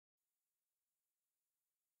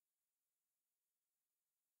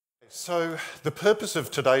So the purpose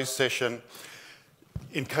of today's session,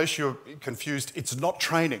 in case you're confused, it's not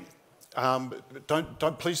training.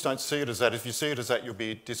 Please don't see it as that. If you see it as that, you'll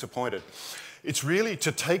be disappointed. It's really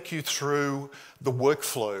to take you through the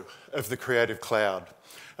workflow of the Creative Cloud.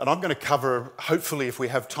 And I'm going to cover, hopefully if we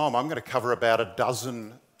have time, I'm going to cover about a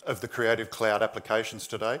dozen of the Creative Cloud applications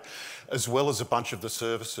today, as well as a bunch of the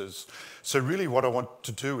services. So really what I want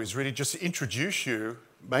to do is really just introduce you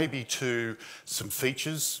maybe to some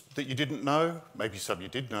features that you didn't know, maybe some you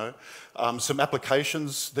did know, some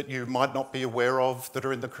applications that you might not be aware of that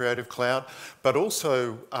are in the Creative Cloud, but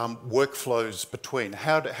also workflows between.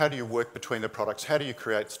 How do you work between the products? How do you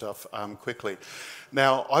create stuff quickly?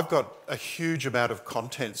 Now, I've got a huge amount of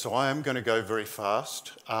content, so I am going to go very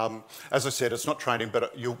fast. As I said, it's not training,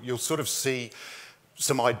 but you'll sort of see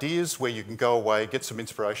some ideas where you can go away, get some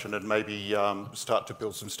inspiration, and maybe start to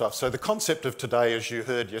build some stuff. So the concept of today, as you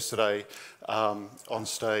heard yesterday on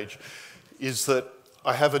stage, is that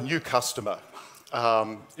I have a new customer.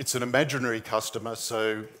 It's an imaginary customer,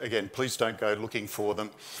 so again, please don't go looking for them.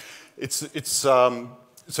 So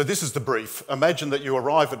this is the brief. Imagine that you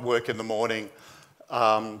arrive at work in the morning,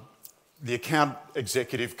 the account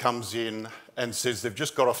executive comes in and says they've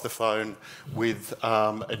just got off the phone with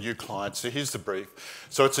a new client. So here's the brief.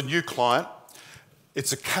 So it's a new client.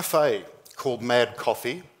 It's a cafe called Mad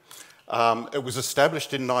Coffee. It was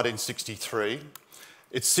established in 1963.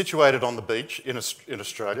 It's situated on the beach in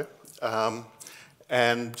Australia.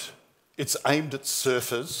 And it's aimed at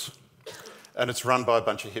surfers, and it's run by a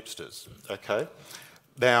bunch of hipsters, okay?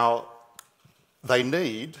 Now, they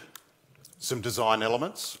need some design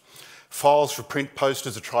elements. Files for print,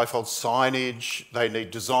 posters, a trifold signage. They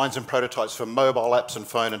need designs and prototypes for mobile apps and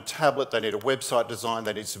phone and tablet. They need a website design.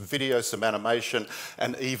 They need some video, some animation,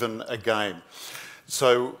 and even a game.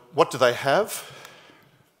 So what do they have?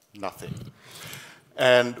 Nothing.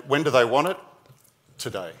 And when do they want it?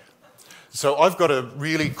 Today. So I've got to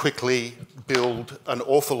really quickly build an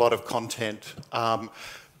awful lot of content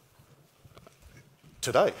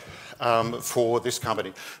today for this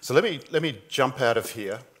company. So let me jump out of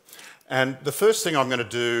here. And the first thing I'm going to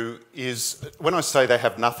do is, when I say they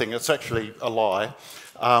have nothing, it's actually a lie.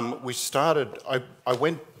 I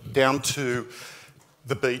went down to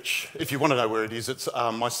the beach. If you want to know where it is,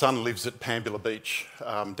 my son lives at Pambula Beach,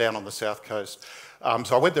 down on the south coast.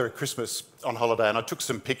 So I went there at Christmas on holiday and I took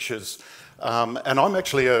some pictures. And I'm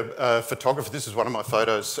actually a photographer. This is one of my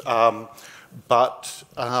photos.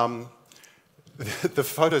 The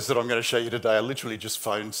photos that I'm going to show you today are literally just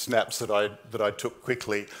phone snaps that I took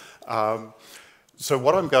quickly. So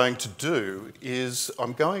what I'm going to do is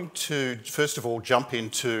I'm going to, first of all, jump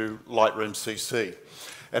into Lightroom CC.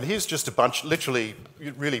 And here's just a bunch, literally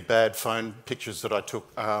really bad phone pictures that I took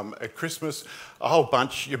at Christmas. A whole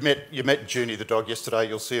bunch. You met Junie the dog yesterday.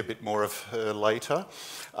 You'll see a bit more of her later.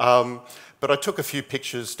 But I took a few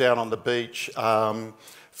pictures down on the beach.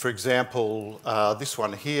 For example, this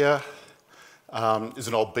one here is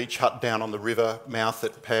an old beach hut down on the river mouth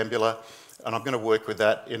at Pambula. And I'm going to work with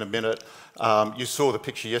that in a minute. You saw the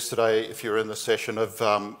picture yesterday, if you were in the session, of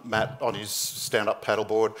Matt on his stand-up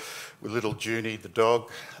paddleboard with little Junie, the dog.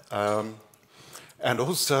 And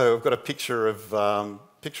also, I've got a picture of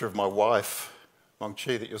my wife, Mong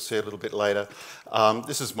Chi, that you'll see a little bit later.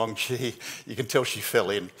 This is Mong Chi. You can tell she fell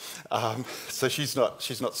in. So she's not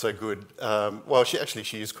so good. Well, she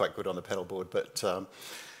is quite good on the paddleboard, but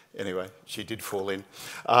anyway, she did fall in.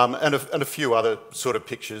 And a few other sort of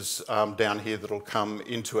pictures down here that'll come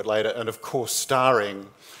into it later. And of course, starring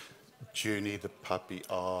Junie the puppy.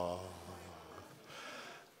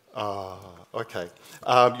 Okay.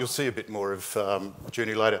 You'll see a bit more of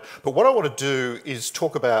Junie later. But what I want to do is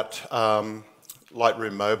talk about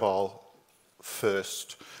Lightroom Mobile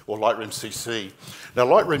first, or Lightroom CC. Now,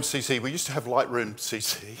 Lightroom CC, we used to have Lightroom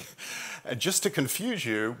CC. And just to confuse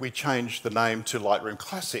you, we changed the name to Lightroom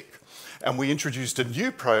Classic. And we introduced a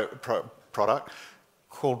new product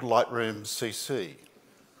called Lightroom CC.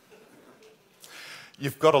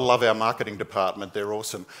 You've got to love our marketing department. They're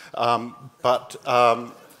awesome. But the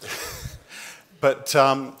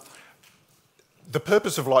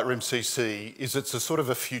purpose of Lightroom CC is it's a sort of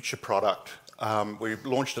a future product. We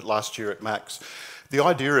launched it last year at Max. The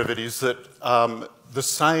idea of it is that the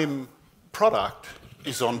same product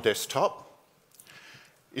is on desktop,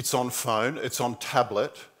 it's on phone, it's on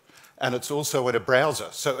tablet, and it's also in a browser.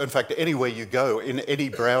 So in fact, anywhere you go, in any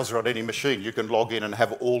browser on any machine, you can log in and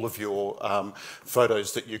have all of your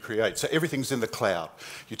photos that you create. So everything's in the cloud.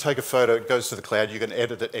 You take a photo, it goes to the cloud, you can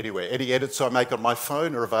edit it anywhere. Any edits I make on my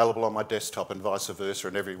phone are available on my desktop and vice versa,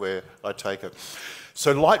 and everywhere I take it.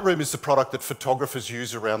 So Lightroom is the product that photographers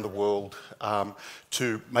use around the world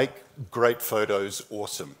to make great photos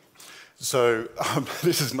awesome. So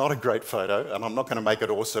this is not a great photo, and I'm not going to make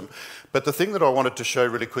it awesome. But the thing that I wanted to show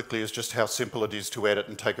really quickly is just how simple it is to edit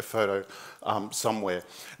and take a photo somewhere.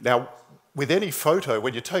 Now, with any photo,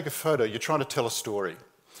 when you take a photo, you're trying to tell a story.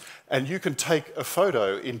 And you can take a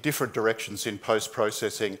photo in different directions in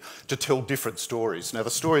post-processing to tell different stories. Now, the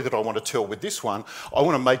story that I want to tell with this one, I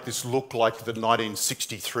want to make this look like the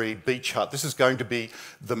 1963 beach hut. This is going to be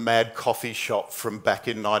the Mad Coffee shop from back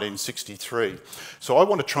in 1963. So I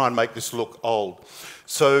want to try and make this look old.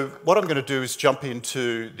 So what I'm going to do is jump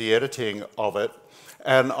into the editing of it,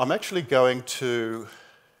 and I'm actually going to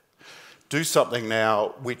do something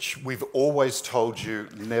now which we've always told you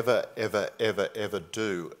never, ever, ever, ever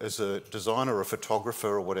do. As a designer or a photographer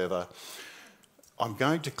or whatever, I'm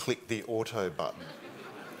going to click the auto button.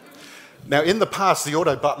 Now, in the past, the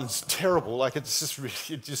auto button's terrible. Like, it's just, really,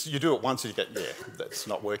 you do it once and you go, yeah, that's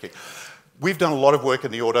not working. We've done a lot of work in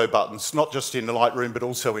the auto buttons, not just in Lightroom, but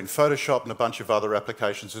also in Photoshop and a bunch of other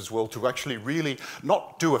applications as well, to actually really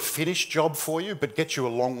not do a finished job for you, but get you a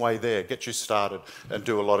long way there, get you started and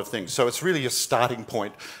do a lot of things. So it's really a starting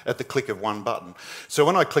point at the click of one button. So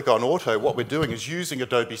when I click on auto, what we're doing is using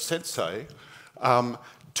Adobe Sensei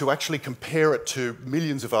to actually compare it to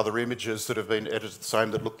millions of other images that have been edited the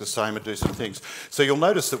same, that look the same and do some things. So you'll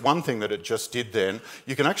notice that one thing that it just did then,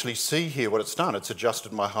 you can actually see here what it's done. It's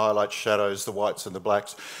adjusted my highlights, shadows, the whites and the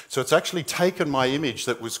blacks. So it's actually taken my image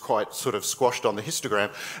that was quite sort of squashed on the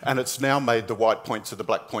histogram, and it's now made the white points and the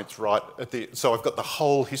black points right at the, so I've got the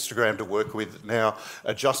whole histogram to work with now,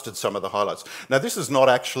 adjusted some of the highlights. Now this is not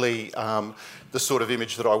actually the sort of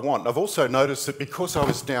image that I want. I've also noticed that because I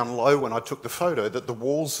was down low when I took the photo, that the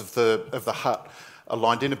walls of the hut are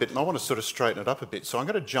lined in a bit, and I want to sort of straighten it up a bit. So I'm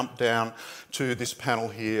going to jump down to this panel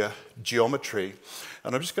here, Geometry,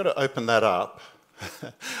 and I'm just going to open that up.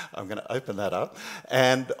 I'm going to open that up,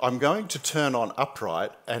 and I'm going to turn on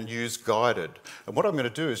Upright and use Guided. And what I'm going to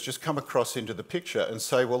do is just come across into the picture and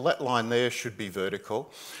say, well, that line there should be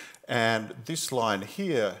vertical, and this line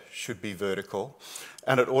here should be vertical,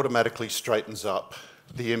 and it automatically straightens up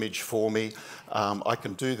the image for me. I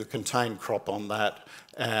can do the contain crop on that,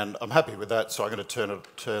 and I'm happy with that, so I'm going to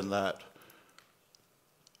turn that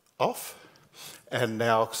off, and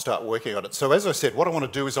now start working on it. So as I said, what I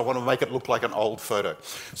want to do is I want to make it look like an old photo.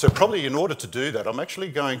 So probably in order to do that, I'm actually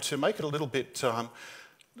going to make it a little bit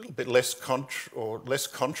less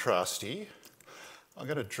contrasty. I'm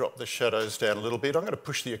going to drop the shadows down a little bit. I'm going to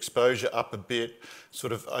push the exposure up a bit,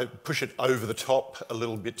 sort of push it over the top a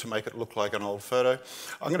little bit to make it look like an old photo.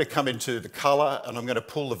 I'm going to come into the colour, and I'm going to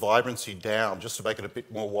pull the vibrancy down just to make it a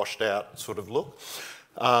bit more washed out sort of look.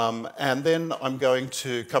 And then I'm going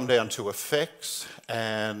to come down to effects,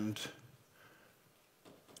 and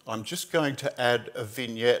I'm just going to add a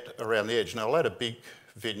vignette around the edge. Now I'll add a big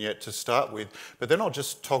vignette to start with, but then I'll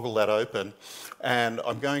just toggle that open, and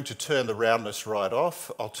I'm going to turn the roundness right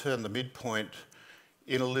off. I'll turn the midpoint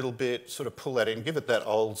in a little bit, sort of pull that in, give it that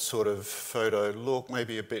old sort of photo look,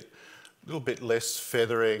 maybe a little bit less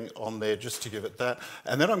feathering on there just to give it that.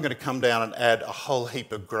 And then I'm going to come down and add a whole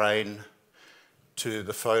heap of grain to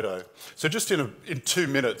the photo. So just in 2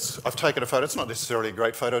 minutes, I've taken a photo. It's not necessarily a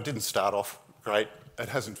great photo. It didn't start off great. It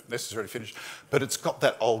hasn't necessarily finished, but it's got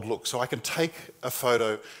that old look. So I can take a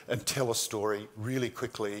photo and tell a story really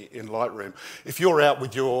quickly in Lightroom. If you're out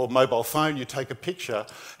with your mobile phone, you take a picture.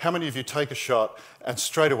 How many of you take a shot and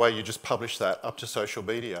straight away you just publish that up to social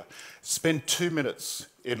media? Spend 2 minutes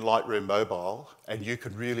in Lightroom Mobile and you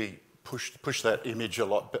can really push that image a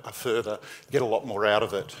lot further, get a lot more out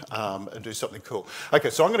of it, and do something cool. Okay,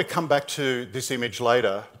 so I'm going to come back to this image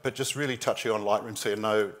later, but just really touching on Lightroom so you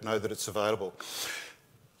know that it's available.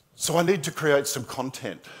 So I need to create some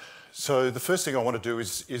content. So the first thing I want to do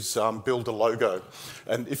is build a logo.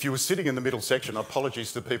 And if you were sitting in the middle section,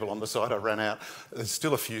 apologies to the people on the side, I ran out. There's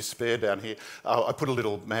still a few spare down here. I put a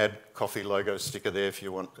little Mad Coffee logo sticker there if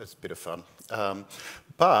you want. It's a bit of fun.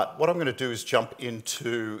 But what I'm going to do is jump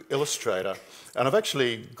into Illustrator. And I've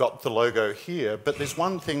actually got the logo here, but there's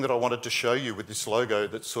one thing that I wanted to show you with this logo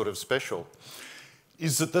that's sort of special,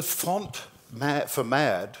 is that the font for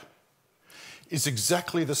Mad is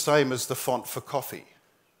exactly the same as the font for Coffee.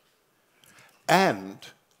 And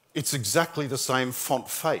it's exactly the same font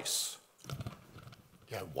face.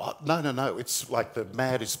 Yeah, what? No, no, no. It's like the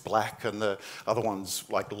mad is black and the other one's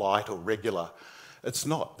like light or regular. It's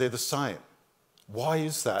not. They're the same. Why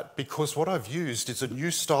is that? Because what I've used is a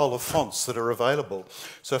new style of fonts that are available.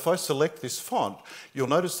 So if I select this font, you'll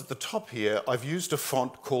notice at the top here, I've used a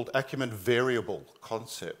font called Acumen Variable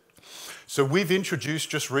Concept. So we've introduced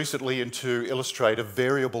just recently into Illustrator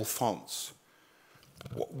variable fonts.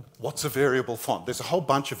 What's a variable font? There's a whole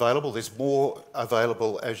bunch available. There's more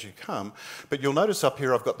available as you come. But you'll notice up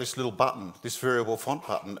here I've got this little button, this variable font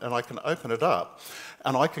button, and I can open it up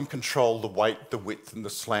and I can control the weight, the width and the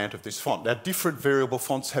slant of this font. Now, different variable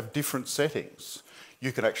fonts have different settings.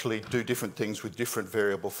 You can actually do different things with different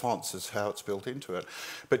variable fonts is how it's built into it.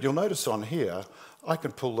 But you'll notice on here, I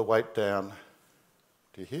can pull the weight down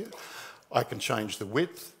to here. I can change the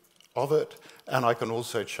width of it, and I can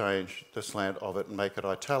also change the slant of it and make it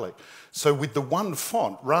italic. So with the one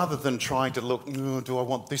font, rather than trying to look, do I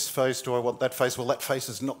want this face, do I want that face, well that face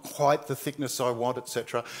is not quite the thickness I want,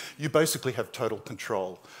 etc. You basically have total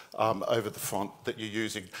control over the font that you're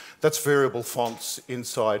using. That's variable fonts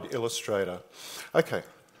inside Illustrator. Okay,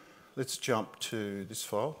 let's jump to this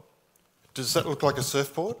file. Does that look like a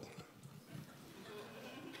surfboard?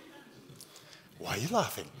 Why are you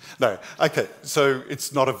laughing? No, okay, so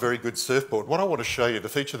it's not a very good surfboard. What I want to show you, the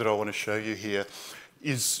feature that I want to show you here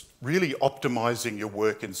is really optimizing your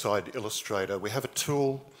work inside Illustrator. We have a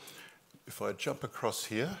tool, if I jump across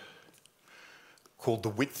here, called the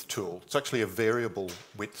width tool. It's actually a variable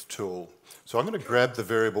width tool. So I'm going to grab the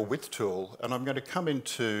variable width tool and I'm going to come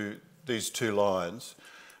into these two lines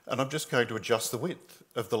and I'm just going to adjust the width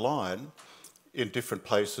of the line in different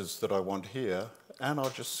places that I want here, and I'll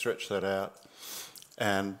just stretch that out.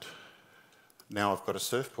 And now I've got a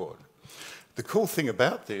surfboard. The cool thing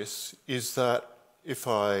about this is that if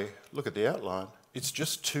I look at the outline, it's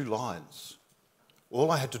just 2 lines. All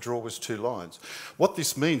I had to draw was 2 lines. What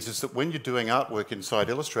this means is that when you're doing artwork inside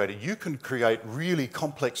Illustrator, you can create really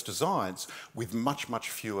complex designs with much, much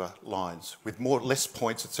fewer lines, with less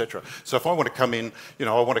points, etc. So if I want to come in,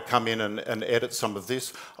 I want to come in and edit some of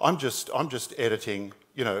this, I'm just editing,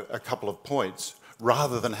 a couple of points,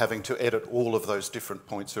 rather than having to edit all of those different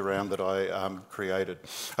points around that I created.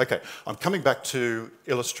 Okay, I'm coming back to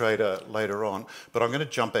Illustrator later on, but I'm going to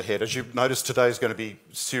jump ahead. As you've noticed, today is going to be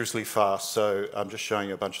seriously fast, so I'm just showing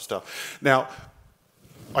you a bunch of stuff. Now,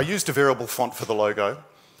 I used a variable font for the logo,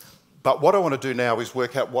 but what I want to do now is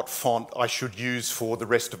work out what font I should use for the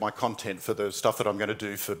rest of my content, for the stuff that I'm going to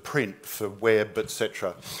do for print, for web,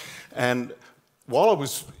 etc. And while I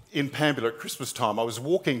was in Pambula at Christmas time, I was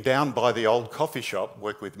walking down by the old coffee shop,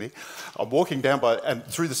 work with me, I'm walking down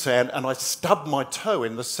through the sand and I stubbed my toe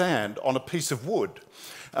in the sand on a piece of wood.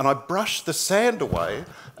 And I brushed the sand away,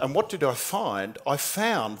 and what did I find? I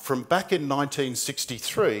found from back in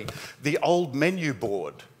 1963 the old menu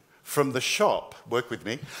board from the shop, work with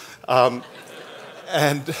me,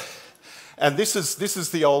 and this is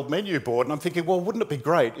the old menu board, and I'm thinking, well, wouldn't it be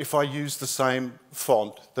great if I used the same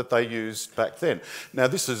font that they used back then? Now,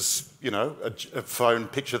 this is, a phone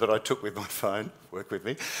picture that I took with my phone, work with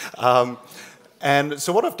me. And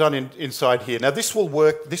so what I've done inside here, now this will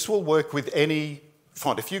work with any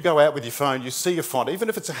font. If you go out with your phone, you see a font, even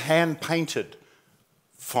if it's a hand-painted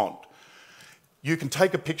font, you can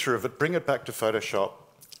take a picture of it, bring it back to Photoshop,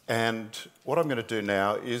 and what I'm going to do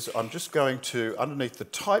now is I'm just going to, underneath the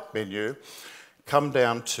type menu, come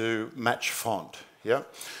down to match font. Yeah?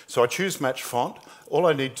 So I choose match font. All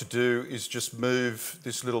I need to do is just move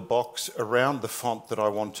this little box around the font that I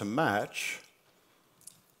want to match.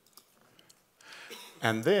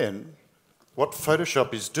 And then what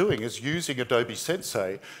Photoshop is doing is using Adobe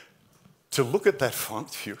Sensei to look at that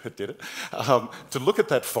font, you did it, to look at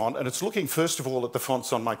that font, and it's looking first of all at the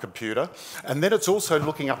fonts on my computer, and then it's also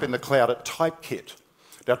looking up in the cloud at Typekit.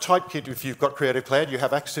 Now Typekit, if you've got Creative Cloud, you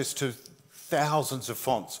have access to thousands of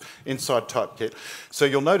fonts inside Typekit. So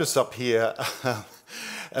you'll notice up here,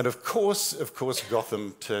 and of course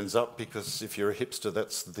Gotham turns up, because if you're a hipster,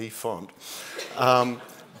 that's the font.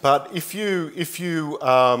 But if you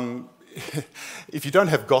don't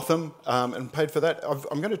have Gotham and paid for that,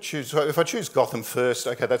 I'm going to choose, so if I choose Gotham first,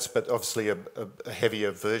 okay, that's obviously a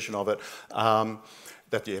heavier version of it,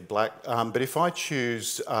 black. But if I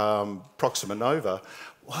choose Proxima Nova,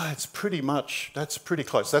 well, that's pretty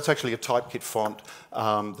close. That's actually a Typekit font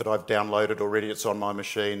that I've downloaded already. It's on my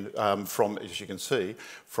machine from, as you can see,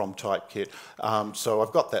 from Typekit. So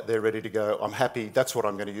I've got that there ready to go. I'm happy. That's what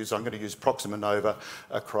I'm going to use. I'm going to use Proxima Nova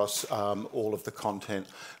across all of the content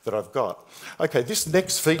that I've got. Okay, this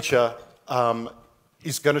next feature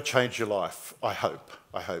is going to change your life, I hope.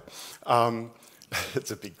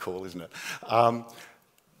 It's a big call, isn't it?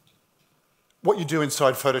 what you do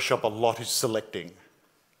inside Photoshop a lot is selecting.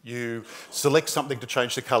 You select something to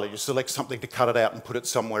change the colour, you select something to cut it out and put it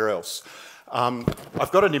somewhere else.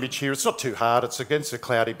 I've got an image here, it's not too hard, it's against a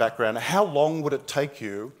cloudy background. How long would it take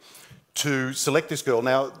you to select this girl?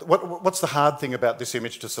 Now, what's the hard thing about this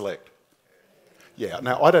image to select? Yeah,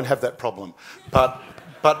 now I don't have that problem, but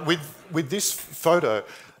with this photo,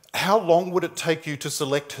 how long would it take you to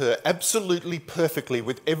select her absolutely perfectly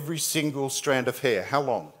with every single strand of hair? How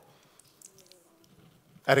long?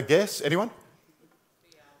 At a guess, anyone?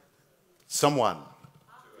 Someone?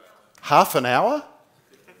 Half an hour?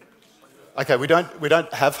 Okay, we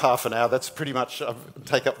don't have half an hour. That's pretty much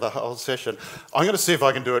take up the whole session. I'm going to see if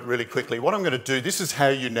I can do it really quickly. What I'm going to do, this is how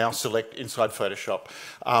you now select inside Photoshop.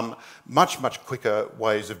 Much quicker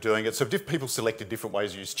ways of doing it. So people select in different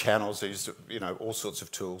ways, use channels, use all sorts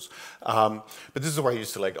of tools. But this is the way you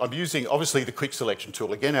select. I'm using obviously the quick selection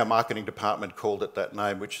tool. Again, our marketing department called it that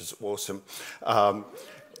name, which is awesome.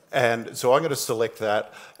 And so I'm going to select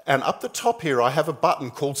that. And up the top here, I have a button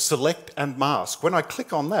called Select and Mask. When I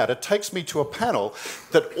click on that, it takes me to a panel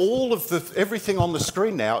that everything on the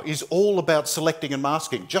screen now is all about selecting and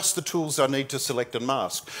masking, just the tools I need to select and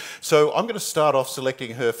mask. So I'm going to start off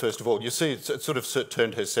selecting her first of all. You see, it sort of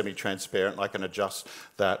turned her semi-transparent. I can adjust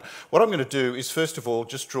that. What I'm going to do is, first of all,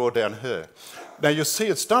 just draw down her. Now, you'll see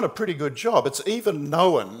it's done a pretty good job. It's even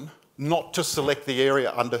known not to select the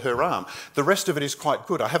area under her arm. The rest of it is quite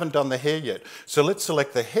good. I haven't done the hair yet. So let's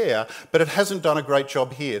select the hair, but it hasn't done a great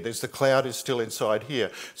job here. The cloud is still inside here.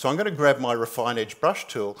 So I'm going to grab my Refine Edge brush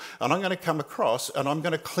tool and I'm going to come across and I'm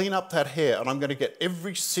going to clean up that hair and I'm going to get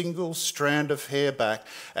every single strand of hair back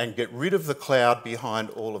and get rid of the cloud behind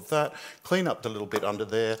all of that, clean up the little bit under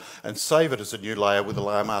there and save it as a new layer with a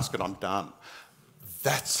layer mask and I'm done.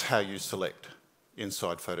 That's how you select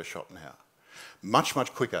inside Photoshop now. Much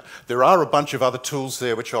quicker. There are a bunch of other tools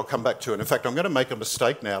there which I'll come back to. And in fact, I'm going to make a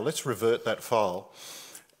mistake now. Let's revert that file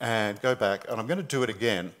and go back. And I'm going to do it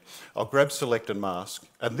again. I'll grab Select and Mask.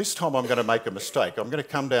 And this time I'm going to make a mistake. I'm going to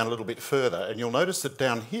come down a little bit further. And you'll notice that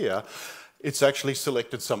down here, it's actually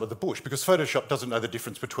selected some of the bush because Photoshop doesn't know the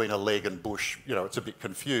difference between a leg and bush. It's a bit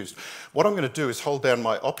confused. What I'm going to do is hold down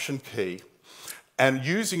my Option key and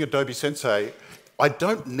using Adobe Sensei, I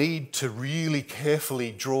don't need to really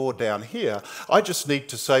carefully draw down here. I just need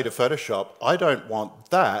to say to Photoshop, I don't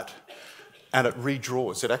want that, and it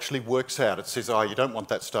redraws. It actually works out. It says, oh, you don't want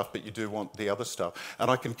that stuff, but you do want the other stuff.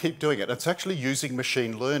 And I can keep doing it. It's actually using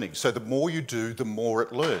machine learning. So the more you do, the more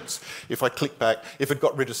it learns. If I click back, if it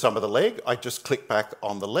got rid of some of the leg, I just click back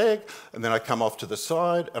on the leg, and then I come off to the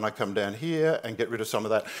side, and I come down here and get rid of some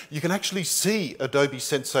of that. You can actually see Adobe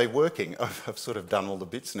Sensei working. I've sort of done all the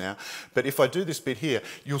bits now. But if I do this bit here,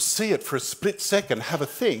 you'll see it for a split second, have a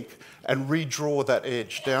think, and redraw that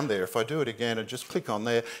edge down there. If I do it again and just click on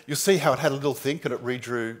there, you'll see how it had a little think and it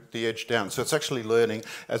redrew the edge down. So it's actually learning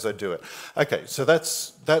as I do it. Okay, so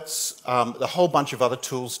that's a whole bunch of other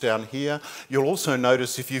tools down here. You'll also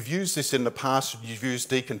notice if you've used this in the past, you've used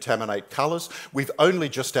Decontaminate Colors. We've only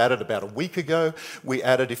just added about a week ago. We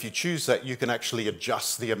added, if you choose that, you can actually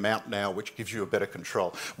adjust the amount now, which gives you a better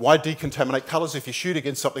control. Why Decontaminate Colors? If you shoot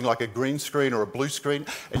against something like a green screen or a blue screen,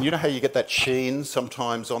 and you know how you get that sheen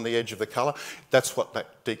sometimes on the edge of the colour, that's what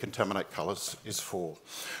that Decontaminate Colors is for.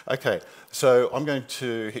 Okay, so I'm going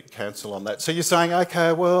to hit cancel on that. So you're saying,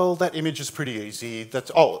 okay, well, that image is pretty easy.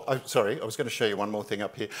 Sorry, I was going to show you one more thing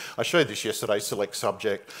up here. I showed this yesterday, select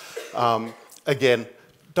subject. Again,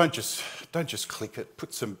 don't just click it,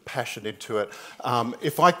 put some passion into it.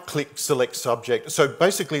 If I click select subject, so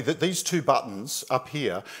basically these two buttons up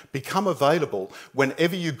here become available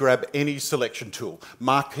whenever you grab any selection tool,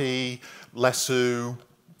 marquee, lasso,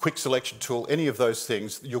 quick selection tool, any of those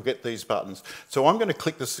things, you'll get these buttons. So I'm going to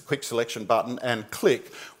click this quick selection button and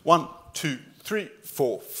click 1, 2, 3,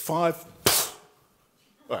 4, 5,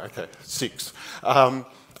 okay, 6.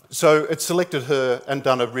 So it's selected her and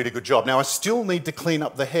done a really good job. Now I still need to clean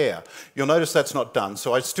up the hair. You'll notice that's not done.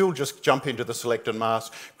 So I still just jump into the Select and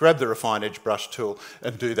Mask, grab the Refine Edge brush tool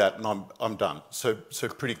and do that and I'm done. So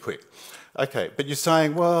pretty quick. Okay, but you're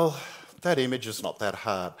saying, well, that image is not that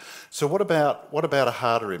hard. So what about a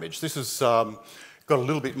harder image? This has got a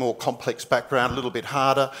little bit more complex background, a little bit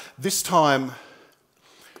harder. This time,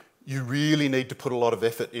 you really need to put a lot of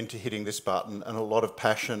effort into hitting this button and a lot of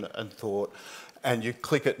passion and thought. And you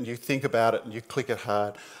click it and you think about it and you click it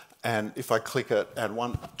hard. And if I click it and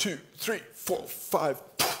 1, 2, 3, 4, 5,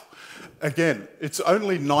 again, it's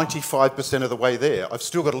only 95% of the way there. I've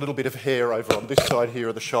still got a little bit of hair over on this side here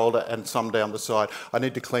of the shoulder and some down the side. I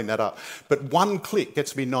need to clean that up. But one click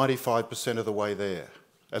gets me 95% of the way there.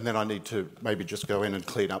 And then I need to maybe just go in and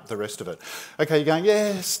clean up the rest of it. Okay, you're going,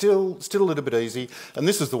 yeah, still a little bit easy. And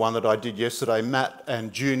this is the one that I did yesterday, Matt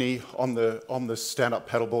and Junie on the stand-up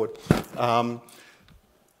paddleboard.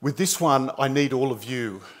 With this one, I need all of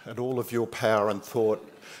you and all of your power and thought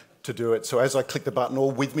to do it. So as I click the button,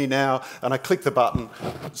 all with me now, and I click the button.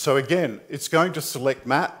 So again, it's going to select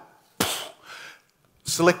Matt,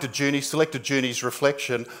 selected Junie's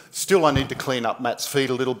reflection. Still I need to clean up Matt's feet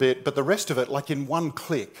a little bit, but the rest of it, like in one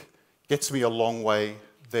click, gets me a long way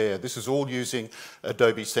there. This is all using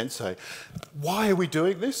Adobe Sensei. Why are we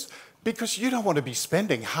doing this? Because you don't want to be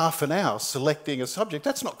spending half an hour selecting a subject.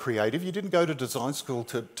 That's not creative. You didn't go to design school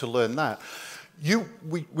to learn that.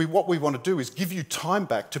 What we want to do is give you time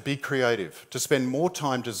back to be creative, to spend more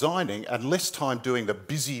time designing and less time doing the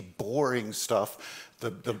busy, boring stuff,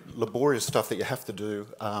 the laborious stuff that you have to do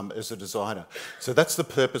as a designer. So that's the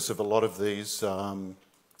purpose of a lot of these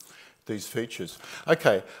features.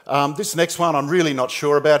 Okay, this next one I'm really not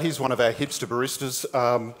sure about. Here's one of our hipster baristas.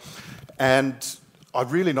 And I'm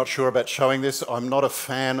really not sure about showing this. I'm not a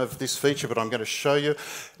fan of this feature, but I'm going to show you.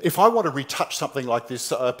 If I want to retouch something like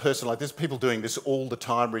this, a person like this, people doing this all the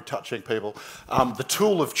time, retouching people, the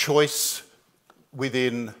tool of choice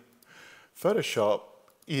within Photoshop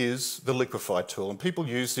is the liquify tool, and people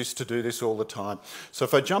use this to do this all the time. So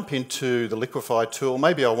if I jump into the liquify tool,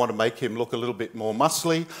 maybe I want to make him look a little bit more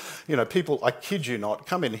muscly. You know, people, I kid you not,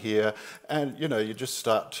 come in here and, you know, you just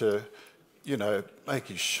start to, you know, make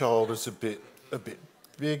his shoulders a bit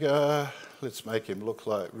bigger. Let's make him look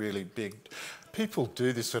like really big. People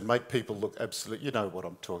do this and make people look absolutely, you know what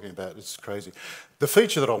I'm talking about, it's crazy. The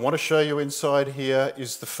feature that I want to show you inside here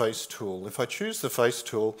is the face tool. If I choose the face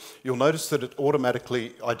tool, you'll notice that it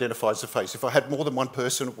automatically identifies the face. If I had more than one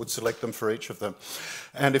person, it would select them for each of them.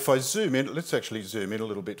 And if I zoom in, let's actually zoom in a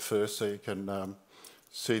little bit first so you can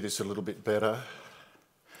see this a little bit better.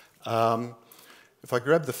 If I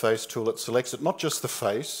grab the face tool, it selects it, not just the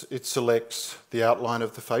face, it selects the outline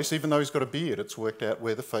of the face. Even though he's got a beard, it's worked out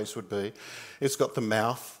where the face would be. It's got the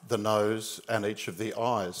mouth, the nose, and each of the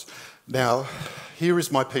eyes. Now, here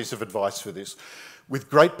is my piece of advice for this. With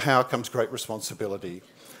great power comes great responsibility.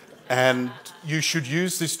 And you should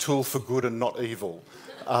use this tool for good and not evil.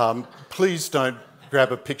 Please don't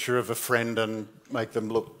grab a picture of a friend and make them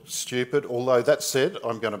look stupid. Although that said,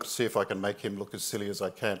 I'm going to see if I can make him look as silly as I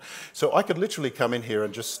can. So I could literally come in here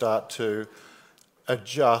and just start to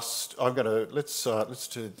adjust. I'm going to, let's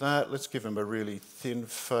do that. Let's give him a really thin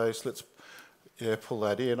face. Let's, pull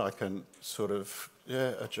that in. I can sort of,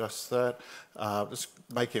 adjust that. Let's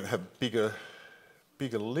make him have bigger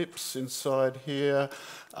lips inside here.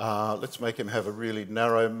 Let's make him have a really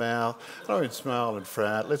narrow mouth. Don't smile and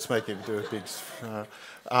frown. Let's make him do a big frown.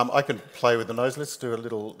 I can play with the nose. Let's do a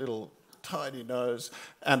little tiny nose.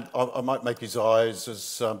 And I might make his eyes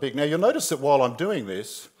as big. Now, you'll notice that while I'm doing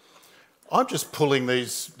this, I'm just pulling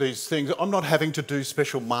these things. I'm not having to do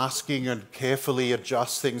special masking and carefully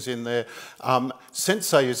adjust things in there.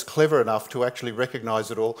 Sensei is clever enough to actually recognise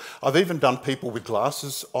it all. I've even done people with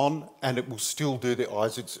glasses on and it will still do the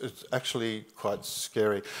eyes. It's actually quite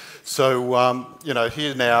scary. So,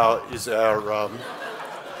 here now is our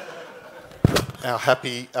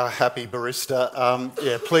happy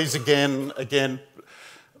barista. Please, again,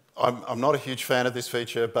 I'm not a huge fan of this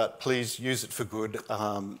feature, but please use it for good.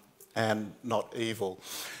 And not evil.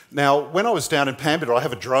 Now, when I was down in Pambita, I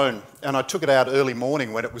have a drone, and I took it out early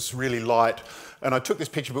morning when it was really light, and I took this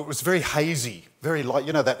picture, but it was very hazy, very light,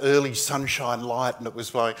 you know, that early sunshine light, and it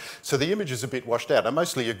was like, so the image is a bit washed out. Now,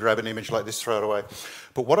 mostly you grab an image like this, throw it away.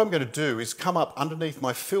 But what I'm going to do is come up underneath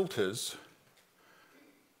my filters,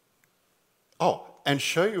 and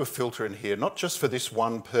show you a filter in here, not just for this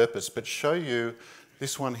one purpose, but show you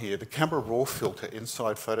this one here, the Camera Raw filter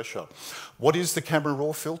inside Photoshop. What is the Camera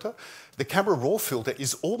Raw filter? The Camera Raw filter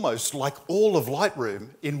is almost like all of Lightroom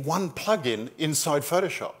in one plugin inside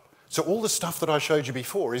Photoshop. So all the stuff that I showed you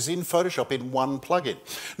before is in Photoshop in one plugin.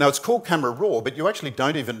 Now it's called Camera Raw, but you actually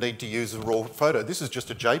don't even need to use a raw photo. This is just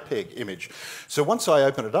a JPEG image. So once I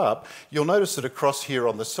open it up, you'll notice that across here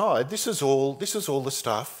on the side, this is all the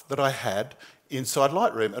stuff that I had inside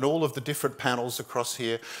Lightroom and all of the different panels across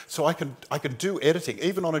here. So I can do editing,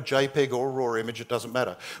 even on a JPEG or a raw image, it doesn't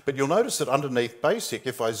matter. But you'll notice that underneath Basic,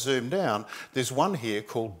 if I zoom down, there's one here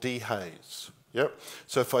called Dehaze. Yep.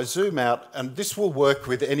 So if I zoom out, and this will work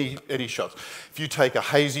with any shots. If you take a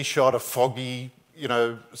hazy shot, a foggy,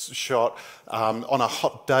 shot on a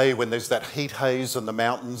hot day when there's that heat haze and the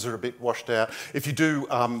mountains are a bit washed out. If you do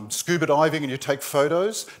scuba diving and you take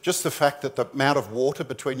photos, just the fact that the amount of water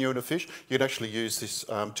between you and a fish, you'd actually use this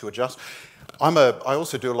to adjust. I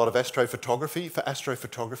also do a lot of astrophotography. For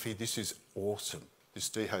astrophotography, this is awesome. This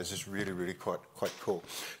dehaze is really, really quite cool.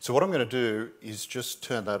 So what I'm going to do is just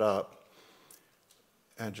turn that up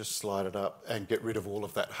and just slide it up and get rid of all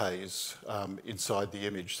of that haze inside the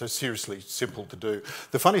image. So seriously simple to do.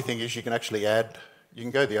 The funny thing is you can actually add, you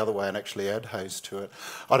can go the other way and actually add haze to it.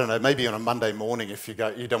 I don't know, maybe on a Monday morning if you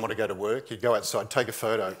don't want to go to work, you go outside, take a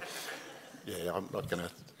photo. Yeah, I'm not going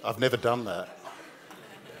to, I've never done that.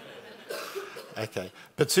 Okay,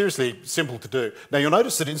 but seriously simple to do. Now you'll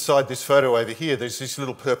notice that inside this photo over here, there's these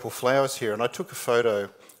little purple flowers here, and I took a photo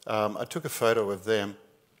of them.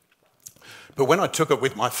 But when I took it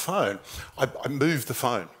with my phone, I moved the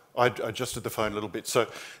phone. I adjusted the phone a little bit, so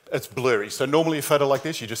it's blurry. So normally a photo like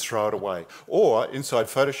this, you just throw it away. Or inside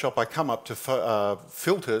Photoshop, I come up to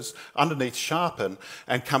filters, underneath sharpen,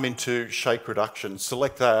 and come into shake reduction.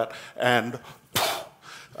 Select that, and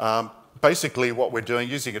basically what we're doing,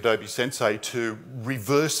 using Adobe Sensei to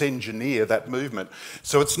reverse engineer that movement.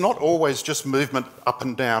 So it's not always just movement up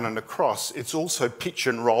and down and across, it's also pitch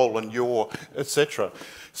and roll and yaw, etc.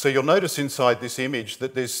 So you'll notice inside this image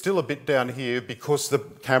that there's still a bit down here because the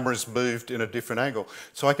camera's moved in a different angle.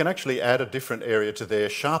 So I can actually add a different area to there,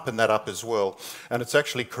 sharpen that up as well, and it's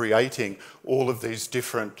actually creating all of these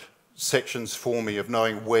different sections for me of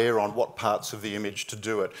knowing where on what parts of the image to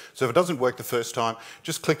do it. So if it doesn't work the first time,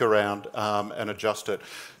 just click around and adjust it.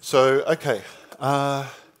 So, okay,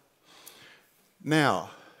 now,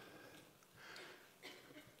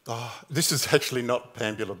 this is actually not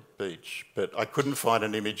Pambula Beach, but I couldn't find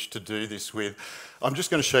an image to do this with. I'm just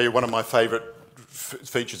going to show you one of my favourite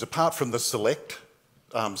features, apart from the select,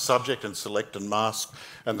 subject and select and mask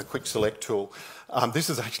and the quick select tool. This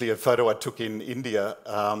is actually a photo I took in India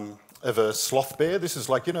of a sloth bear. This is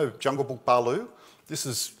like, you know, Jungle Book Baloo. This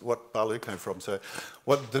is what Baloo came from. So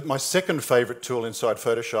my second favourite tool inside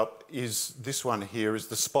Photoshop is this one here, is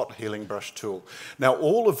the Spot Healing Brush tool. Now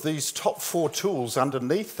all of these top 4 tools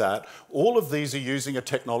underneath that, all of these are using a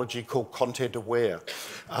technology called Content Aware.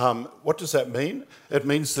 What does that mean? It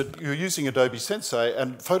means that you're using Adobe Sensei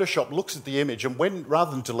and Photoshop looks at the image, and when,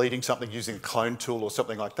 rather than deleting something using a clone tool or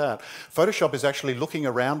something like that, Photoshop is actually looking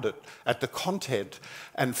around it at the content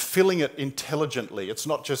and filling it intelligently. It's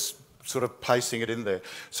not just sort of placing it in there.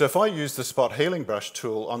 So if I use the Spot Healing Brush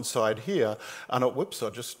tool on side here, and whoops, I'll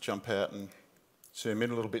just jump out and zoom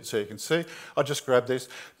in a little bit so you can see. I just grab this.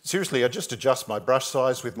 Seriously, I just adjust my brush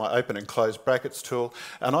size with my open and close brackets tool,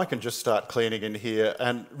 and I can just start cleaning in here.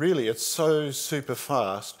 And really, it's so super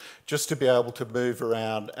fast just to be able to move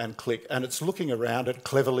around and click. And it's looking around it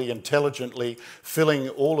cleverly, intelligently, filling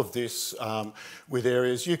all of this with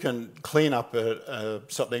areas. You can clean up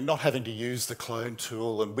something, not having to use the clone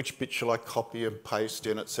tool and which bit shall I copy and paste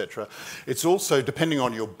in, etc. It's also, depending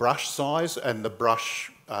on your brush size and the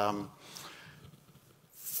brush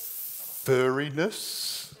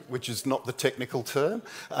furriness, which is not the technical term,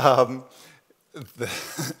 the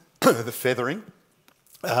feathering,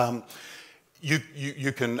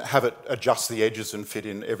 you can have it adjust the edges and fit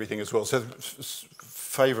in everything as well. So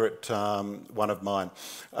favourite one of mine.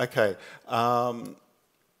 Okay, I'll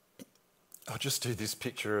just do this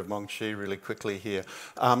picture of Mongxi really quickly here.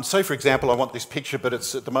 Say, for example, I want this picture, but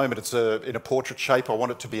it's at the moment it's in a portrait shape. I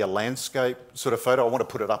want it to be a landscape sort of photo. I want to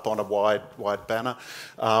put it up on a wide banner.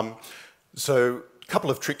 So a couple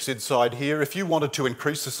of tricks inside here. If you wanted to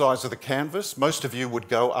increase the size of the canvas, most of you would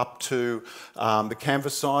go up to the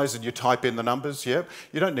canvas size and you type in the numbers. Yeah,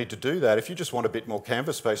 you don't need to do that. If you just want a bit more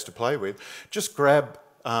canvas space to play with, just grab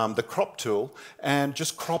the crop tool and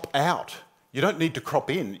just crop out. You don't need to crop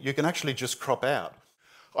in, you can actually just crop out.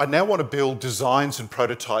 I now want to build designs and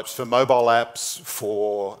prototypes for mobile apps,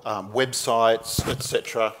 for websites,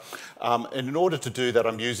 etc. And in order to do that,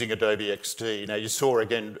 I'm using Adobe XD. Now you saw,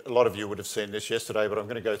 again, a lot of you would have seen this yesterday, but I'm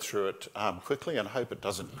going to go through it quickly and hope it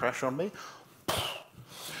doesn't crash on me.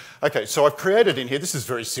 Okay, so I've created in here, this is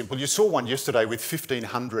very simple. You saw one yesterday with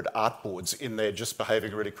 1,500 artboards in there just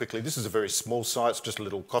behaving really quickly. This is a very small site, it's just a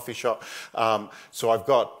little coffee shop. So I've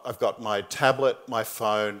got my tablet, my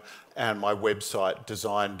phone, and my website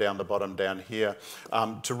designed down the bottom down here.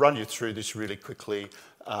 To run you through this really quickly,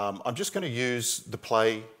 I'm just going to use the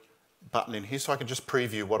play button in here so I can just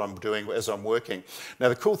preview what I'm doing as I'm working. Now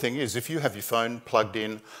the cool thing is, if you have your phone plugged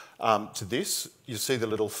in to this, you see the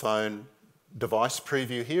little phone device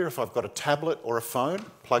preview here. If I've got a tablet or a phone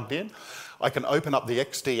plugged in, I can open up the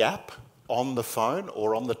XD app on the phone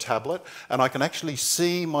or on the tablet, and I can actually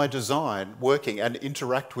see my design working and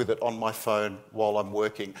interact with it on my phone while I'm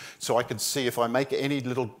working. So I can see if I make any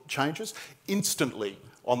little changes, instantly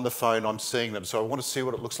on the phone, I'm seeing them. So I want to see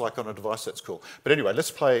what it looks like on a device. That's cool. But anyway,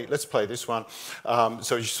 let's play this one. So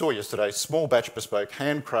as you saw yesterday, small batch bespoke,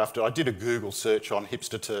 handcrafted. I did a Google search on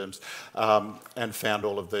hipster terms and found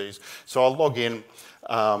all of these. So I'll log in.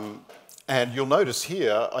 And you'll notice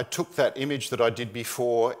here, I took that image that I did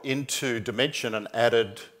before into Dimension and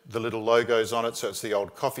added the little logos on it, so it's the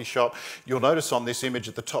old coffee shop. You'll notice on this image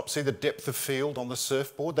at the top, see the depth of field on the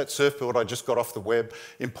surfboard? That surfboard I just got off the web,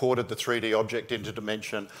 imported the 3D object into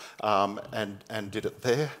Dimension and did it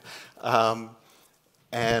there.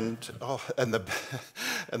 And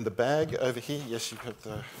the bag over here, yes, you've got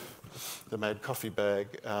the made coffee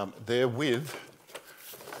bag there with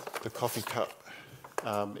the coffee cup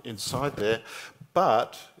inside there.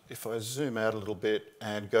 But if I zoom out a little bit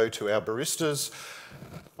and go to our baristas,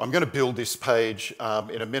 I'm going to build this page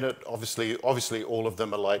in a minute. Obviously all of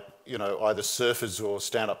them are like, you know, either surfers or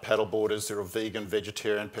stand-up paddleboarders. There are vegan,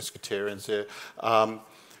 vegetarian, pescatarians there.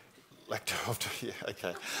 Yeah,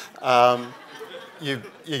 okay. You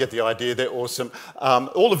get the idea, they're awesome.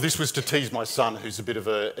 All of this was to tease my son, who's a bit of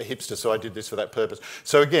a hipster, so I did this for that purpose.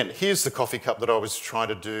 So again, here's the coffee cup that I was trying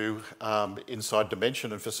to do inside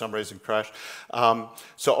Dimension and for some reason crashed.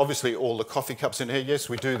 So obviously all the coffee cups in here, yes,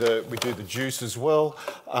 we do the juice as well.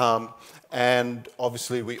 And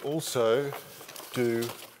obviously we also do,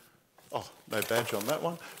 oh, no badge on that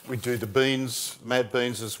one. We do the beans, mad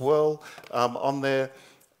beans as well on there.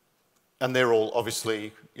 And they're all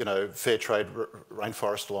obviously, you know, fair trade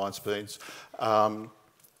Rainforest Alliance beans.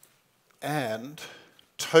 And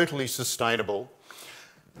totally sustainable.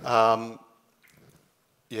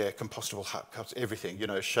 Yeah, compostable cups, everything, you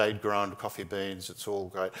know, shade-grown coffee beans, it's all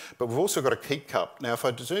great. But we've also got a keep cup. Now, if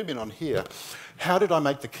I zoom in on here, how did I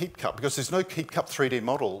make the keep cup? Because there's no keep cup 3D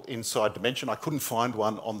model inside Dimension. I couldn't find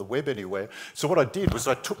one on the web anywhere. So what I did was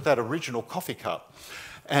I took that original coffee cup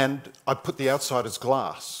and I put the outside as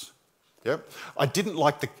glass. Yep. I didn't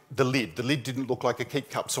like the lid. The lid didn't look like a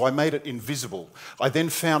keep cup, so I made it invisible. I then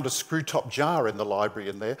found a screw top jar in the library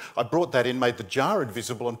in there. I brought that in, made the jar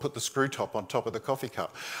invisible and put the screw top on top of the coffee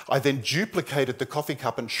cup. I then duplicated the coffee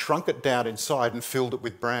cup and shrunk it down inside and filled it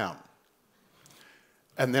with brown.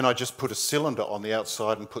 And then I just put a cylinder on the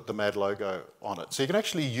outside and put the MAD logo on it. So you can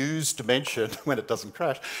actually use Dimension, when it doesn't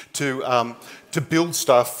crash, to build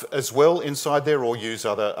stuff as well inside there, or use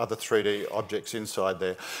other 3D objects inside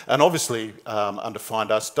there. And obviously, under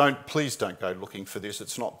Find Us, please don't go looking for this,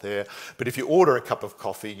 it's not there. But if you order a cup of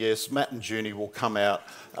coffee, yes, Matt and Junie will come out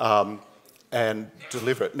and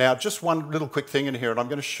deliver it. Now, just one little quick thing in here, and I'm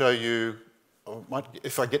going to show you,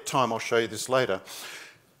 if I get time, I'll show you this later.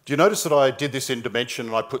 Do you notice that I did this in Dimension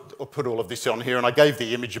and I put all of this on here and I gave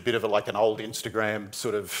the image a bit of like an old Instagram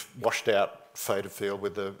sort of washed out faded feel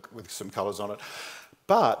with some colours on it.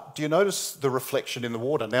 But do you notice the reflection in the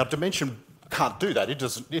water? Now Dimension can't do that.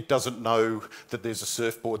 It doesn't know that there's a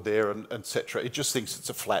surfboard there and etc. It just thinks it's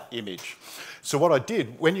a flat image. So what I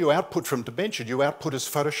did, when you output from Dimension, you output as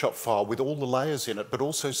Photoshop file with all the layers in it, but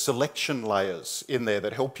also selection layers in there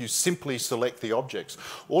that help you simply select the objects.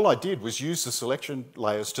 All I did was use the selection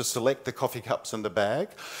layers to select the coffee cups and the bag.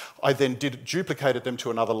 I then duplicated them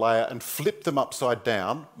to another layer and flipped them upside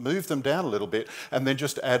down, moved them down a little bit, and then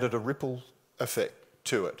just added a ripple effect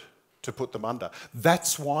to it to put them under.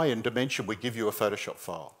 That's why in Dimension we give you a Photoshop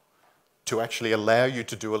file, to actually allow you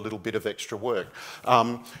to do a little bit of extra work.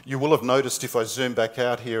 You will have noticed if I zoom back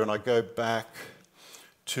out here and I go back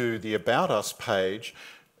to the About Us page,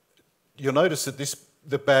 you'll notice that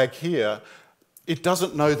the bag here, it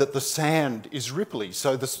doesn't know that the sand is ripply,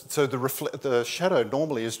 so the shadow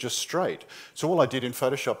normally is just straight. So all I did in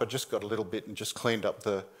Photoshop, I just got a little bit and just cleaned up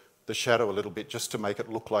the shadow a little bit just to make it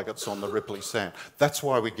look like it's on the ripply sand. That's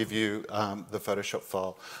why we give you the Photoshop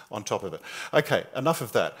file on top of it. Okay, enough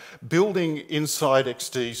of that. Building inside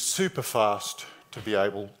XD super fast to be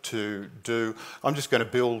able to do. I'm just going to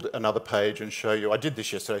build another page and show you. I did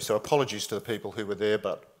this yesterday, so apologies to the people who were there,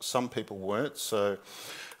 but some people weren't. So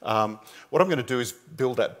what I'm going to do is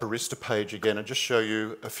build that barista page again and just show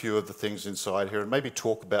you a few of the things inside here and maybe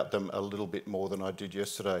talk about them a little bit more than I did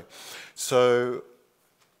yesterday. So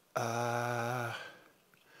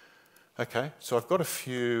okay, so I've got a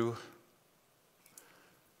few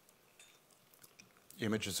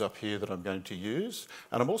images up here that I'm going to use,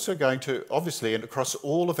 and I'm also going to, obviously, and across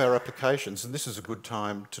all of our applications, and this is a good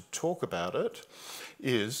time to talk about it,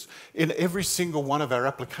 is in every single one of our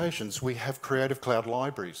applications we have Creative Cloud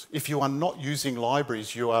libraries. If you are not using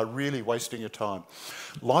libraries, you are really wasting your time.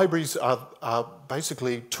 Libraries are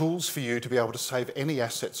basically tools for you to be able to save any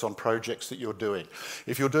assets on projects that you're doing.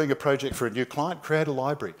 If you're doing a project for a new client, create a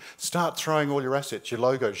library. Start throwing all your assets, your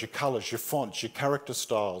logos, your colours, your fonts, your character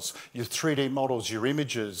styles, your 3D models, your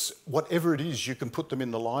images, whatever it is, you can put them in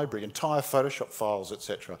the library, entire Photoshop files,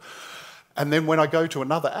 etc. And then when I go to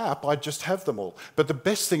another app, I just have them all. But the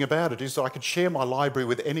best thing about it is that I could share my library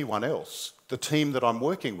with anyone else, the team that I'm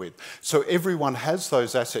working with. So everyone has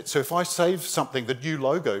those assets. So if I save something, the new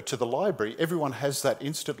logo, to the library, everyone has that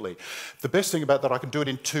instantly. The best thing about that, I can do it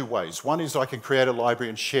in two ways. One is I can create a library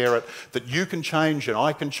and share it that you can change and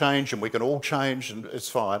I can change and we can all change and it's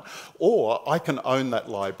fine. Or I can own that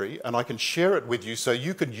library and I can share it with you so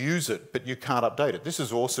you can use it, but you can't update it. This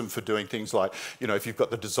is awesome for doing things like, you know, if you've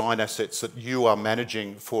got the design assets that you are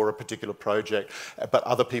managing for a particular project, but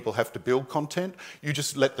other people have to build content, you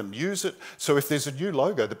just let them use it. So if there's a new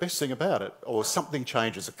logo, the best thing about it, or something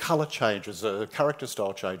changes, a colour changes, a character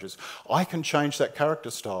style changes, I can change that character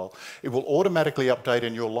style. It will automatically update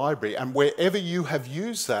in your library, and wherever you have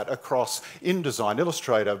used that across InDesign,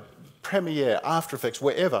 Illustrator, Premiere, After Effects,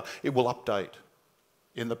 wherever, it will update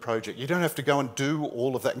in the project. You don't have to go and do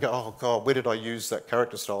all of that and go, oh God, where did I use that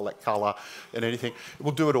character style, that colour, and anything. It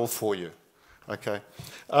will do it all for you. Okay.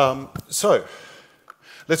 So,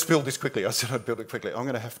 let's build this quickly. I said I'd build it quickly. I'm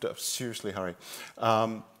going to have to seriously hurry.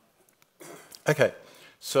 Okay,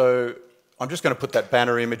 so I'm just going to put that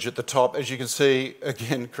banner image at the top. As you can see,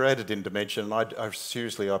 again, created in Dimension. I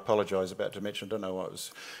apologise about Dimension. I don't know why it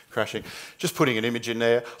was crashing. Just putting an image in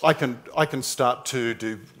there. I can start to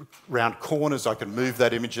do round corners. I can move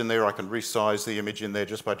that image in there. I can resize the image in there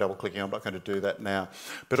just by double-clicking. I'm not going to do that now.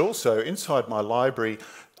 But also, inside my library,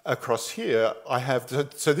 across here, I have,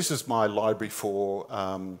 so this is my library for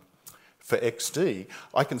XD.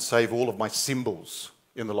 I can save all of my symbols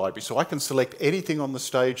in the library. So I can select anything on the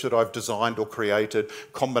stage that I've designed or created,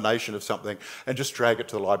 combination of something, and just drag it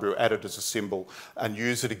to the library, or add it as a symbol, and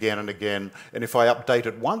use it again and again. And if I update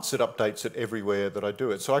it once, it updates it everywhere that I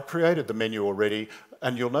do it. So I created the menu already,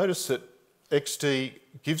 and you'll notice that XD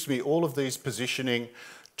gives me all of these positioning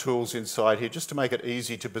tools inside here just to make it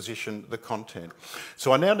easy to position the content.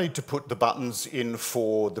 So I now need to put the buttons in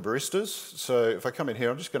for the baristas. So if I come in here,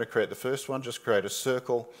 I'm just going to create the first one, just create a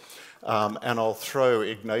circle, and I'll throw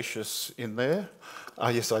Ignatius in there.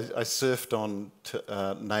 Yes, I surfed on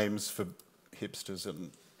names for hipsters and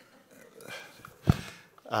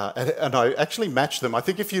I actually matched them. I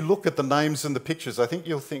think if you look at the names and the pictures, I think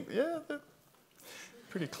you'll think, yeah, they're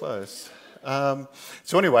pretty close.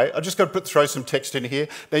 So anyway, I just got to throw some text in here.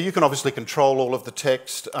 Now you can obviously control all of the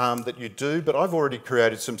text that you do, but I've already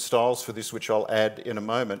created some styles for this which I'll add in a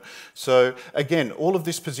moment. So again, all of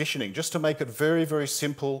this positioning, just to make it very, very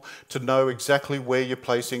simple to know exactly where you're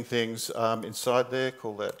placing things inside there.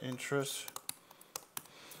 Call that interest.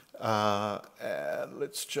 And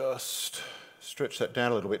let's just stretch that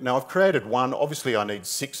down a little bit. Now I've created one, obviously I need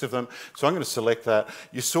 6 of them, so I'm going to select that.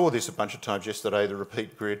 You saw this a bunch of times yesterday, the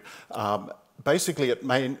repeat grid. Basically it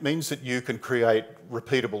means that you can create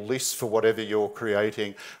repeatable lists for whatever you're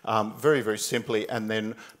creating very, very simply, and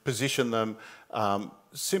then position them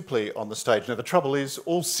simply on the stage. Now the trouble is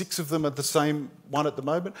all 6 of them are the same one at the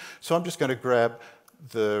moment, so I'm just going to grab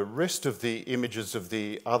the rest of the images of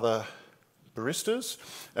the other baristas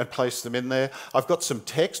and place them in there. I've got some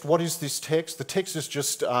text. What is this text? The text is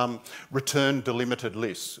just return delimited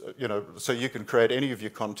lists, you know, so you can create any of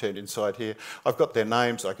your content inside here. I've got their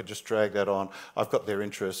names, I can just drag that on. I've got their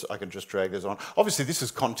interests, I can just drag this on. Obviously this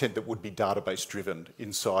is content that would be database driven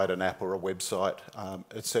inside an app or a website,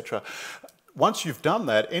 etc. Once you've done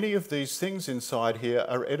that, any of these things inside here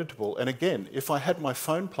are editable. And again, if I had my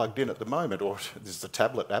phone plugged in at the moment, or this is a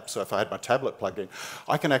tablet app, so if I had my tablet plugged in,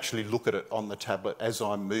 I can actually look at it on the tablet as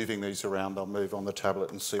I'm moving these around. I'll move on the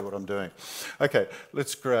tablet and see what I'm doing. Okay,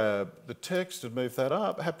 let's grab the text and move that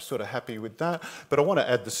up. Sort of happy with that. But I want to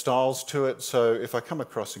add the styles to it. So if I come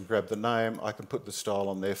across and grab the name, I can put the style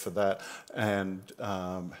on there for that. And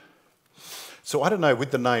so I don't know,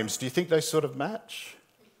 with the names, do you think they sort of match?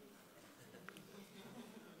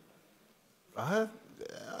 I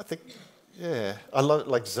think, yeah, I love it,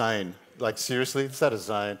 like Zane. Like seriously, is that a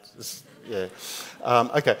Zane? Yeah.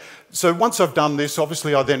 Okay, so once I've done this,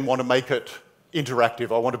 obviously I then want to make it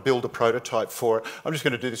interactive. I want to build a prototype for it. I'm just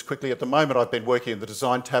going to do this quickly. At the moment I've been working in the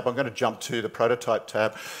design tab. I'm going to jump to the prototype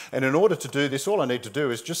tab, and in order to do this, all I need to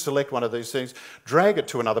do is just select one of these things, drag it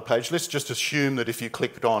to another page. Let's just assume that if you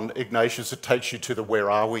clicked on Ignatius it takes you to the Where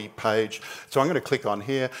Are We page. So I'm going to click on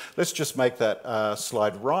here. Let's just make that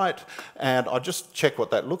slide right, and I'll just check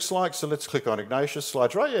what that looks like. So let's click on Ignatius,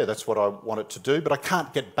 slides right. Yeah, that's what I want it to do, but I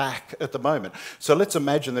can't get back at the moment. So let's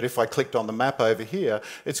imagine that if I clicked on the map over here,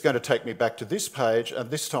 it's going to take me back to this page,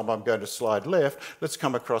 and this time I'm going to slide left. Let's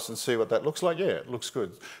come across and see what that looks like. Yeah, it looks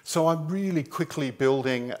good. So I'm really quickly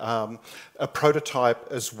building a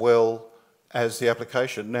prototype as well as the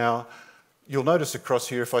application. Now, you'll notice across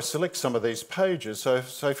here, if I select some of these pages, so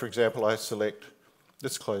say for example I select,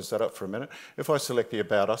 let's close that up for a minute. If I select the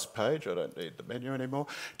About Us page, I don't need the menu anymore.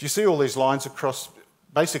 Do you see all these lines across?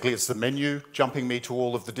 Basically it's the menu jumping me to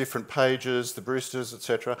all of the different pages, the baristas,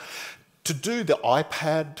 etc. To do the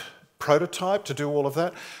iPad prototype, to do all of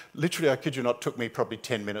that, literally, I kid you not, took me probably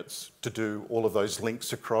 10 minutes to do all of those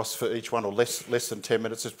links across for each one, or less than 10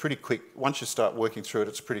 minutes. It's pretty quick. Once you start working through it,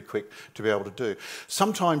 it's pretty quick to be able to do.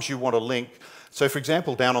 Sometimes you want to link. So for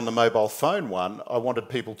example, down on the mobile phone one, I wanted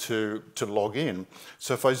people to log in.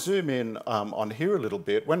 So if I zoom in on here a little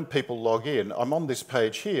bit, when people log in, I'm on this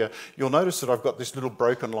page here, you'll notice that I've got this little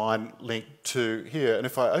broken line link to here. And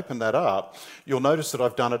if I open that up, you'll notice that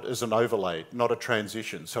I've done it as an overlay, not a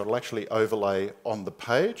transition. So it'll actually overlay on the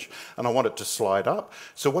page, and I want it to slide up.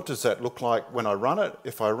 So what does that look like when I run it?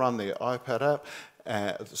 If I run the iPad app,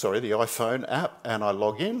 the iPhone app, and I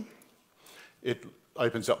log in, it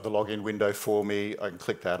opens up the login window for me. I can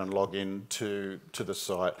click that and log in to the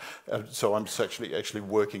site. So I'm actually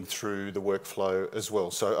working through the workflow as well.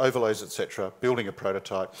 So overlays, etc., building a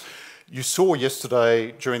prototype. You saw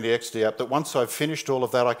yesterday during the XD app that once I've finished all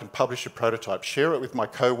of that, I can publish a prototype, share it with my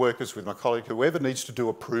co-workers, with my colleague, whoever needs to do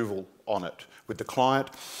approval on it with the client.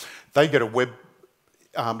 They get a web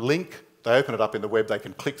link. They open it up in the web. They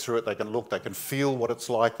can click through it. They can look. They can feel what it's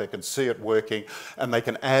like. They can see it working, and they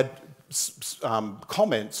can add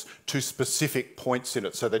comments to specific points in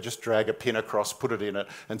it. So they just drag a pin across, put it in it,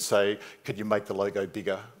 and say, could you make the logo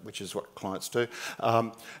bigger, which is what clients do.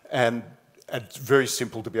 And it's very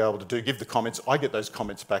simple to be able to do. Give the comments. I get those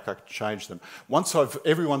comments back. I can change them. Once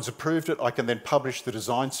everyone's approved it, I can then publish the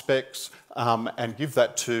design specs and give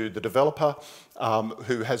that to the developer,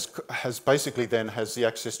 who has basically then has the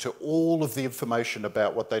access to all of the information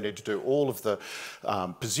about what they need to do, all of the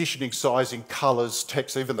positioning, sizing, colours,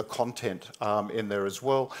 text, even the content in there as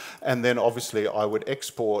well. And then obviously I would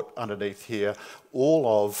export underneath here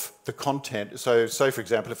all of the content. So say for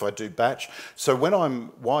example, if I do batch, so when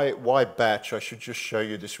why batch? I should just show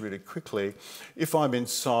you this really quickly. If I'm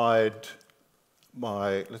inside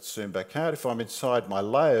let's zoom back out. If I'm inside my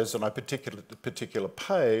layers on a particular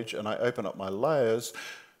page and I open up my layers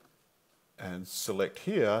and select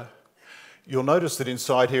here, you'll notice that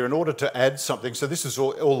inside here, in order to add something, so this is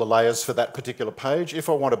all the layers for that particular page. If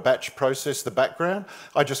I want to batch process the background,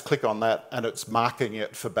 I just click on that and it's marking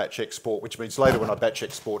it for batch export, which means later when I batch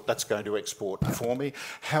export, that's going to export for me.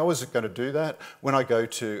 How is it going to do that? When I go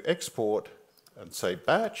to export and say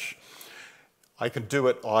batch, I can do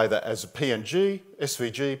it either as a PNG,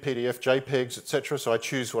 SVG, PDF, JPEGs, etc. So I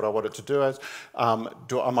choose what I want it to do as. Am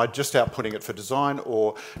I just outputting it for design,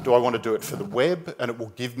 or do I want to do it for the web? And it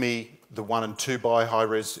will give me the 1 and 2 by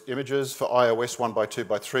high-res images, for iOS 1 by 2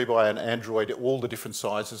 by 3 by, and Android, all the different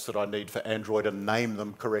sizes that I need for Android, and name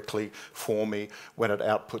them correctly for me when it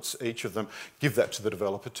outputs each of them. Give that to the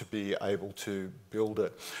developer to be able to build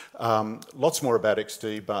it. Lots more about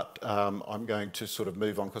XD, but I'm going to sort of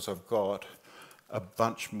move on because I've got a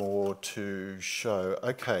bunch more to show.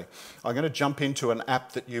 Okay, I'm going to jump into an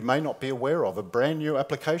app that you may not be aware of, a brand new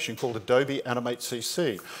application called Adobe Animate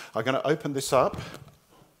CC. I'm going to open this up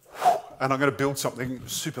and I'm going to build something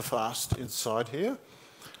super fast inside here.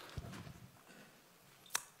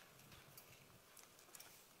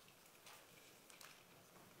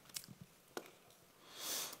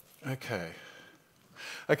 Okay,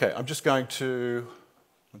 I'm just going to,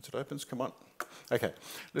 once it opens, come on. Okay,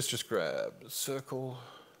 let's just grab a circle.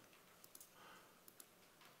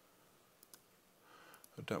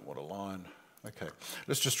 I don't want a line. Okay,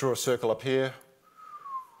 let's just draw a circle up here.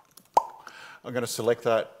 I'm going to select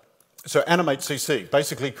that. So Animate CC,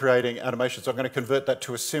 basically creating animations. I'm going to convert that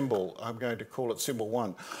to a symbol. I'm going to call it symbol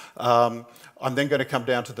 1. I'm then going to come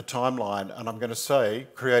down to the timeline and I'm going to say,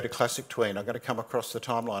 create a classic tween. I'm going to come across the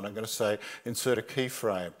timeline. I'm going to say, insert a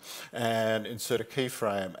keyframe, and insert a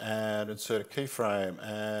keyframe, and insert a keyframe,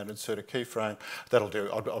 and insert a keyframe. That'll do.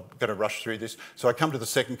 I'm going to rush through this. So I come to the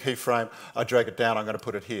second keyframe, I drag it down, I'm going to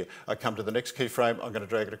put it here. I come to the next keyframe, I'm going to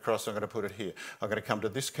drag it across, I'm going to put it here. I'm going to come to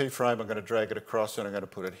this keyframe, I'm going to drag it across, and I'm going to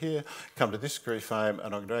put it here. Come to this keyframe, and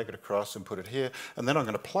I'm going to drag it across and put it here. And then I'm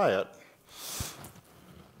going to play it.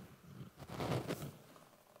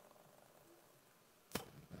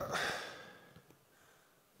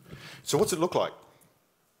 So what's it look like?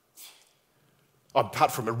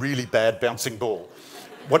 Apart from a really bad bouncing ball.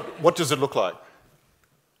 What does it look like?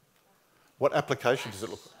 What application does it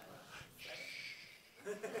look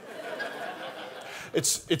like?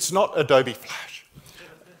 It's not Adobe Flash.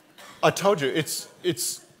 I told you,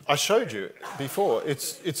 I showed you before,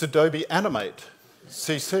 it's Adobe Animate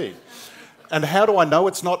CC. And how do I know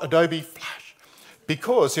it's not Adobe Flash?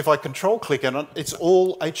 Because if I control click on it, it's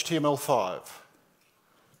all HTML5.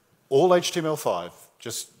 All HTML5,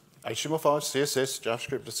 just HTML5, CSS,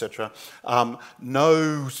 JavaScript, etc.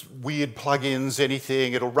 No weird plugins,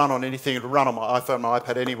 anything. It'll run on anything. It'll run on my iPhone, my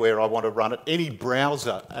iPad, anywhere I want to run it. Any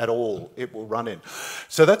browser at all, it will run in.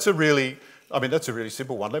 So that's a really, that's a really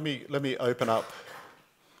simple one. Let me open up.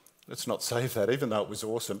 Let's not save that, even though it was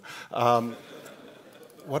awesome.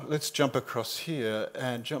 Let's jump across here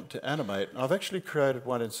and jump to animate. I've actually created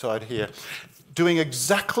one inside here, doing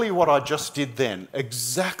exactly what I just did then,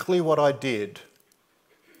 exactly what I did.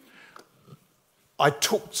 I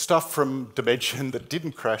took stuff from Dimension that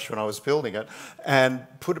didn't crash when I was building it and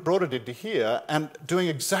brought it into here, and doing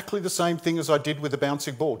exactly the same thing as I did with the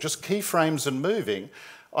bouncing ball, just keyframes and moving.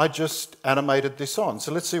 I just animated this on.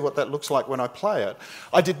 So let's see what that looks like when I play it.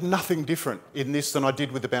 I did nothing different in this than I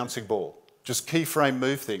did with the bouncing ball. Just keyframe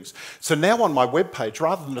move things. So now on my web page,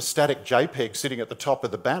 rather than a static JPEG sitting at the top of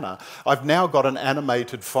the banner, I've now got an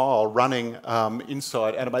animated file running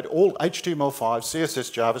inside Animate, all HTML5,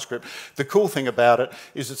 CSS, JavaScript. The cool thing about it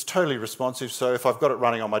is it's totally responsive. So if I've got it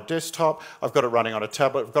running on my desktop, I've got it running on a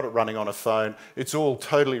tablet, I've got it running on a phone, it's all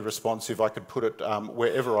totally responsive. I could put it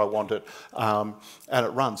wherever I want it, and it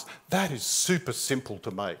runs. That is super simple to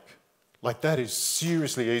make. Like, that is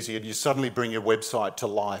seriously easy, and you suddenly bring your website to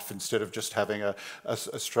life instead of just having a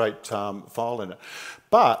straight file in it.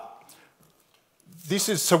 But this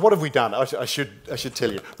is, so what have we done? I should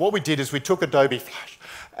tell you. What we did is we took Adobe Flash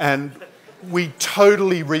and we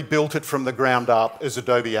totally rebuilt it from the ground up as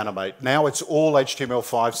Adobe Animate. Now it's all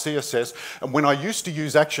HTML5, CSS, and when I used to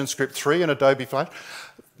use ActionScript 3 in Adobe Flash,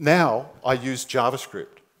 now I use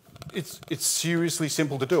JavaScript. It's seriously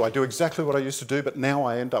simple to do. I do exactly what I used to do, but now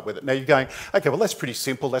I end up with it. Now you're going, okay, well that's pretty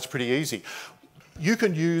simple, that's pretty easy. You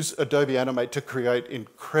can use Adobe Animate to create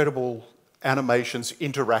incredible animations,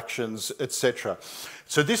 interactions, etc.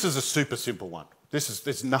 So this is a super simple one.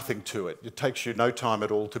 There's nothing to it. It takes you no time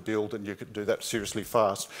at all to build, and you can do that seriously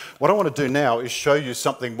fast. What I want to do now is show you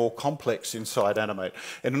something more complex inside Animate.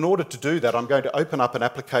 And in order to do that, I'm going to open up an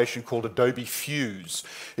application called Adobe Fuse.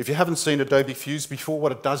 If you haven't seen Adobe Fuse before,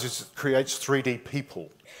 what it does is it creates 3D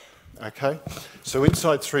people. Okay, so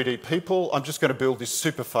inside 3D people, I'm just going to build this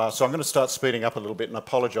super fast. So I'm going to start speeding up a little bit, and I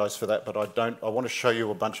apologise for that, but I want to show you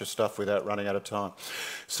a bunch of stuff without running out of time.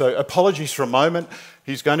 So apologies for a moment.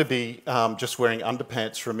 He's going to be just wearing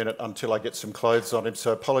underpants for a minute until I get some clothes on him.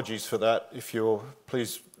 So apologies for that.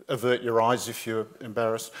 Please avert your eyes if you're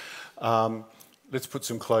embarrassed. Let's put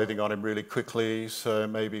some clothing on him really quickly. So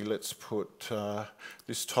maybe let's put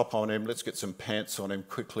this top on him. Let's get some pants on him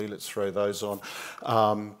quickly. Let's throw those on.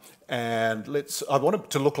 And I want him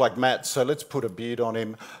to look like Matt, so let's put a beard on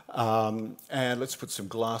him. And let's put some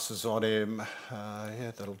glasses on him.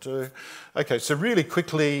 Yeah, that'll do. Okay, so really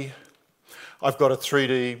quickly, I've got a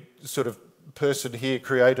 3D sort of person here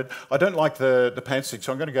created. I don't like the pants thing,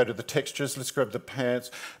 so I'm going to go to the textures. Let's grab the pants.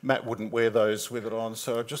 Matt wouldn't wear those with it on,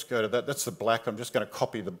 so I'll just go to that. That's the black. I'm just going to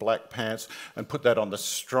copy the black pants and put that on the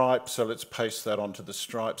stripes. So let's paste that onto the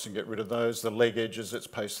stripes and get rid of those. The leg edges, let's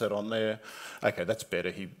paste that on there. Okay, that's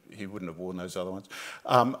better. He wouldn't have worn those other ones.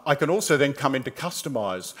 I can also then come into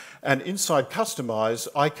Customize, and inside Customize,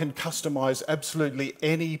 I can customize absolutely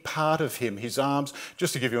any part of him. His arms,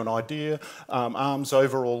 just to give you an idea, arms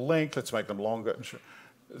overall length, let's make them longer.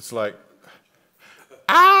 It's like,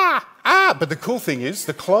 but the cool thing is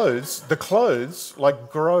the clothes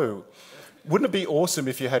like grow. Wouldn't it be awesome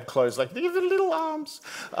if you had clothes like these little arms?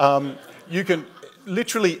 You can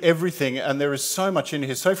literally everything, and there is so much in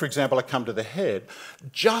here. So for example, I come to the head,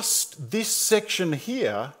 just this section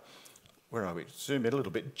here, where are we? Zoom in a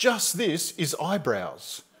little bit. Just this is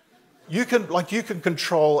eyebrows. You can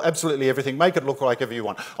control absolutely everything, make it look like whatever you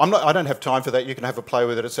want. I don't have time for that. You can have a play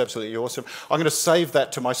with it. It's absolutely awesome. I'm going to save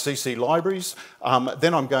that to my CC libraries.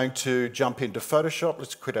 Then I'm going to jump into Photoshop.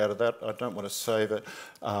 Let's quit out of that. I don't want to save it.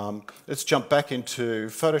 Let's jump back into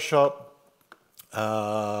Photoshop.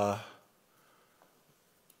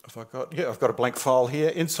 I've got a blank file here.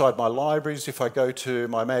 Inside my libraries, if I go to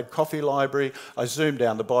my Mad Coffee library, I zoom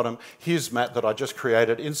down the bottom. Here's Matt that I just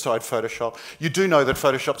created inside Photoshop. You do know that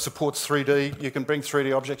Photoshop supports 3D. You can bring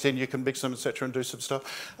 3D objects in, you can mix them, etc., and do some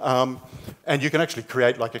stuff. And you can actually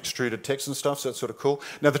create like extruded text and stuff, so it's sort of cool.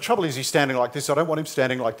 Now the trouble is he's standing like this. I don't want him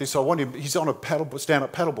standing like this. I want him, he's on a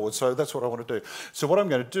stand-up paddleboard, so that's what I want to do. So what I'm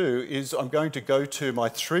going to do is I'm going to go to my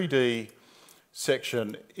 3D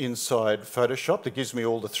section inside Photoshop that gives me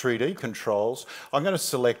all the 3D controls. I'm going to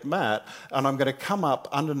select Matt, and I'm going to come up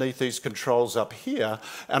underneath these controls up here,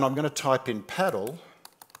 and I'm going to type in paddle,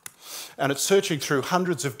 and it's searching through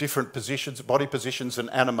hundreds of different positions, body positions and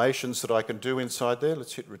animations that I can do inside there.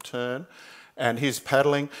 Let's hit return, and here's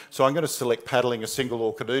paddling. So I'm going to select paddling, a single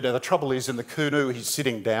oar canoe. Now the trouble is in the canoe he's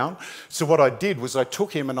sitting down. So what I did was I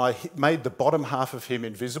took him and I made the bottom half of him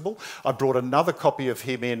invisible. I brought another copy of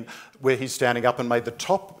him in where he's standing up and made the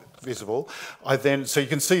top visible. So you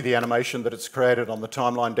can see the animation that it's created on the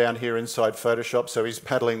timeline down here inside Photoshop. So he's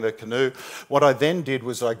paddling the canoe. What I then did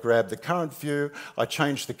was I grabbed the current view, I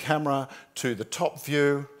changed the camera to the top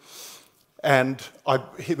view, and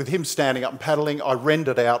with him standing up and paddling, I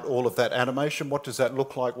rendered out all of that animation. What does that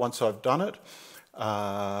look like once I've done it?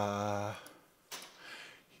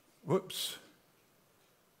 Whoops.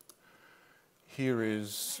 Here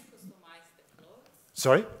is...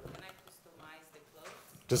 Sorry?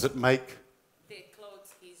 Does it make... The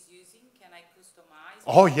clothes he's using, can I customize?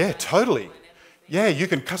 Oh yeah, totally. Yeah, you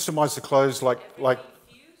can customize the clothes like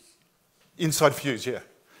inside Fuse, yeah.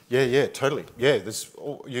 Yeah, totally. Yeah,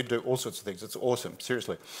 you do all sorts of things. It's awesome,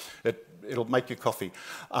 seriously. It'll make you coffee.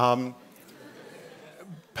 Paddle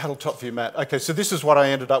top view, Matt. Okay, so this is what I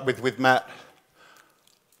ended up with Matt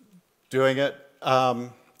doing it.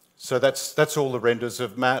 So that's all the renders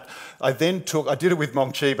of Matt. I did it with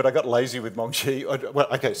Mong Chi, but I got lazy with Mong Chi. Well,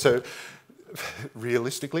 okay, so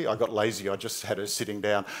realistically, I got lazy. I just had her sitting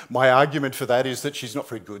down. My argument for that is that she's not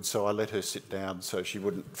very good, so I let her sit down so she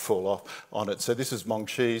wouldn't fall off on it. So this is Mong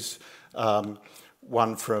Chi's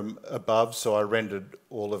one from above, so I rendered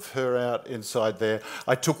all of her out inside there.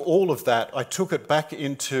 I took all of that, I took it back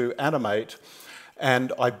into Animate,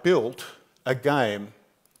 and I built a game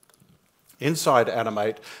inside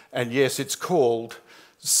Animate, and yes, it's called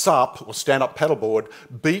SUP, or Stand-Up Paddleboard,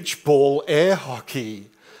 Beach Ball Air Hockey.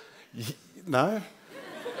 No?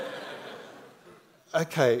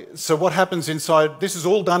 Okay, so what happens inside, this is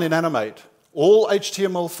all done in Animate. All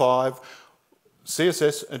HTML5,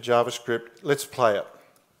 CSS and JavaScript. Let's play it.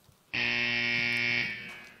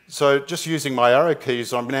 So just using my arrow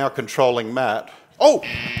keys, I'm now controlling Matt. Oh,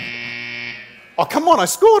 come on, I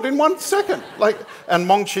scored in 1 second. And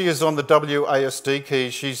Mong Chi is on the WASD key.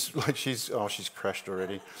 She's crashed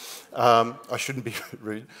already. I shouldn't be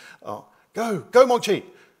rude. Oh, go Mong Chi.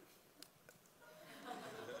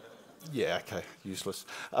 Yeah, okay, useless.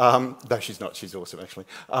 No, she's not. She's awesome, actually.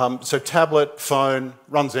 So tablet, phone,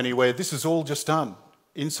 runs anywhere. This is all just done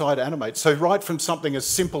inside Animate. So right from something as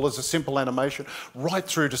simple as a simple animation, right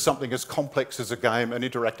through to something as complex as a game, an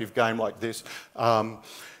interactive game like this,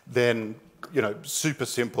 then, you know, super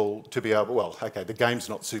simple to be able, well, okay, the game's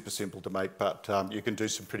not super simple to make, but you can do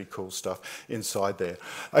some pretty cool stuff inside there.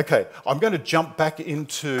 Okay, I'm going to jump back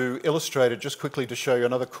into Illustrator just quickly to show you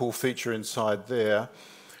another cool feature inside there.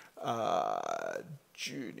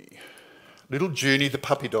 Junie. Little Junie the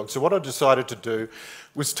puppy dog. So what I decided to do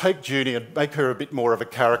was take Junie and make her a bit more of a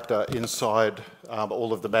character inside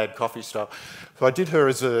all of the Mad Coffee stuff. So I did her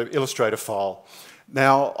as an Illustrator file.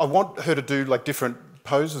 Now, I want her to do like different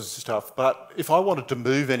poses and stuff, but if I wanted to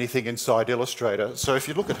move anything inside Illustrator, so if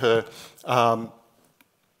you look at her,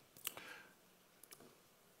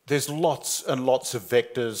 there's lots and lots of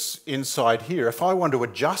vectors inside here. If I want to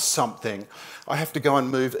adjust something, I have to go and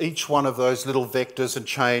move each one of those little vectors and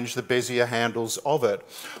change the Bezier handles of it.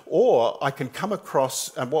 Or I can come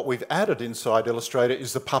across, and what we've added inside Illustrator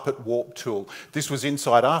is the Puppet Warp tool. This was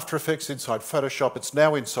inside After Effects, inside Photoshop. It's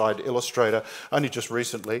now inside Illustrator, only just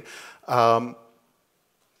recently.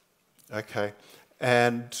 Okay,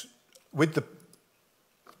 and with the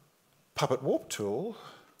Puppet Warp tool,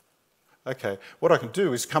 okay, what I can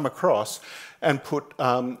do is come across and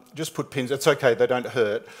just put pins. It's okay, they don't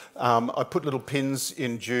hurt. I put little pins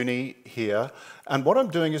in Junie here, and what I'm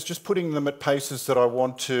doing is just putting them at paces that I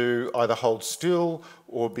want to either hold still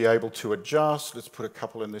or be able to adjust. Let's put a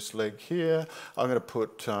couple in this leg here. I'm going to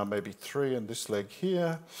put maybe 3 in this leg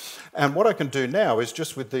here. And what I can do now is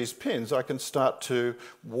just with these pins, I can start to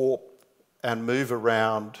warp and move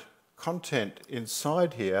around content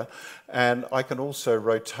inside here, and I can also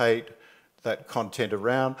rotate that content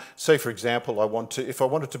around. Say, for example, if I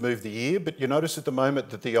wanted to move the ear, but you notice at the moment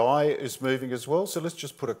that the eye is moving as well, so let's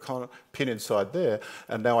just put a pin inside there,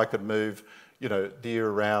 and now I can move, you know, the ear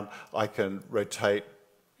around. I can rotate,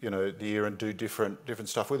 you know, the ear and do different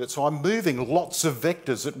stuff with it. So I'm moving lots of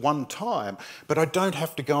vectors at one time, but I don't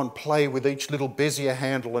have to go and play with each little Bezier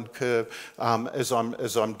handle and curve as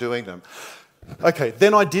I'm doing them. Okay,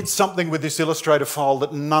 then I did something with this Illustrator file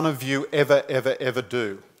that none of you ever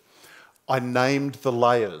do. I named the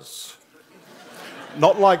layers.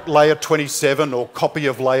 Not like layer 27 or copy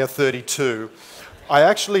of layer 32. I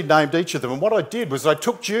actually named each of them, and what I did was I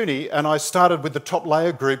took Junie and I started with the top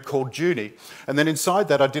layer group called Junie, and then inside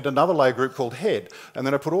that I did another layer group called Head, and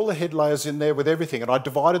then I put all the head layers in there with everything, and I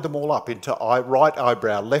divided them all up into right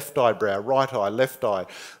eyebrow, left eyebrow, right eye, left eye,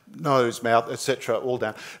 nose, mouth, etc., all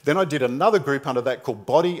down. Then I did another group under that called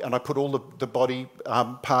Body, and I put all the body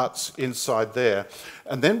parts inside there.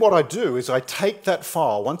 And then what I do is I take that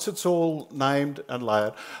file, once it's all named and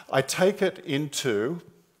layered, I take it into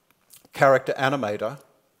Character Animator.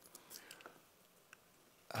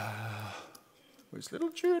 Where's little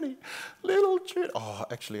Junie? Little Junie. Oh,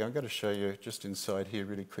 actually, I'm going to show you just inside here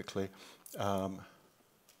really quickly.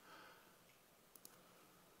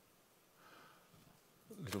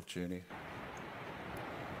 Little Junie.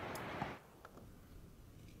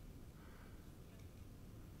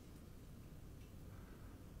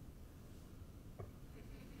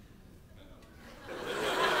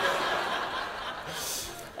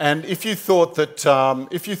 And if you thought that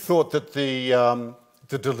the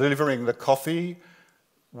delivering the coffee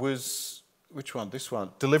was, which one? This one.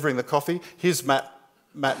 Delivering the coffee. Here's Matt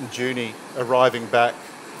and Junie arriving back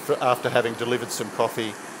after having delivered some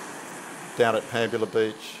coffee down at Pambula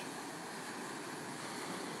Beach.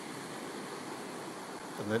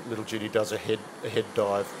 And then little Junie does a head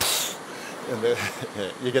dive. And yeah,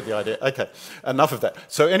 you get the idea. Okay, enough of that.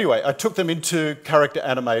 So anyway, I took them into Character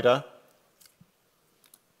Animator.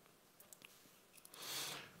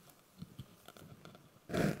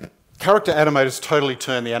 Character animators totally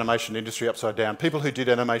turned the animation industry upside down. People who did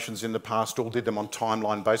animations in the past all did them on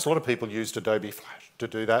timeline base. A lot of people used Adobe Flash to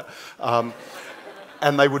do that.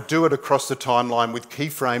 And they would do it across the timeline with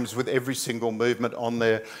keyframes with every single movement on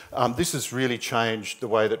there. This has really changed the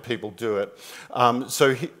way that people do it.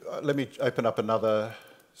 Let me open up another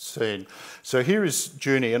scene. So here is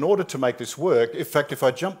Junie. In order to make this work, in fact, if I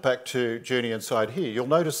jump back to Junie inside here, you'll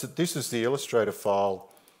notice that this is the Illustrator file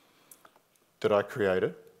that I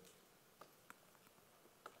created.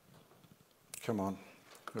 Come on,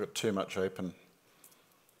 I've got too much open.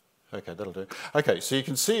 Okay, that'll do. Okay, so you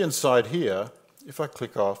can see inside here, if I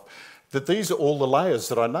click off, that these are all the layers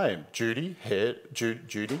that I named. Junie, head,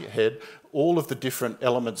 all of the different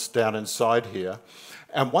elements down inside here.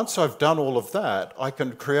 And once I've done all of that, I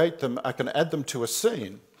can create them, I can add them to a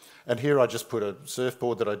scene. And here I just put a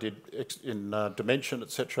surfboard that I did in Dimension,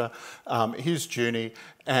 etc. Here's Junie,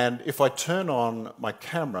 and if I turn on my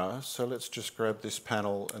camera, so let's just grab this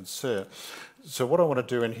panel and see it. So what I want to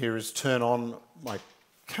do in here is turn on my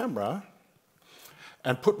camera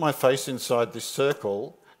and put my face inside this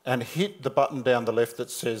circle and hit the button down the left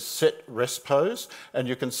that says Set Rest Pose, and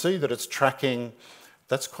you can see that it's tracking.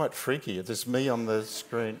 That's quite freaky. There's me on the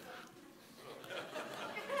screen.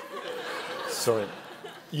 Sorry.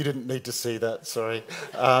 You didn't need to see that, sorry.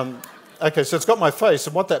 Okay, so it's got my face,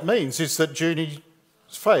 and what that means is that Junie's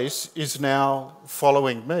face is now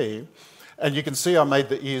following me, and you can see I made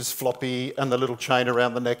the ears floppy and the little chain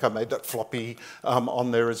around the neck, I made that floppy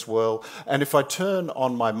on there as well. And if I turn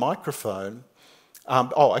on my microphone,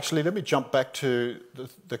 actually, let me jump back to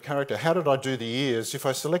the character. How did I do the ears? If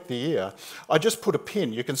I select the ear, I just put a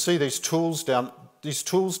pin. You can see these tools down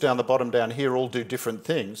the bottom down here all do different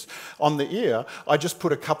things. On the ear, I just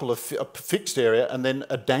put a couple of fixed area and then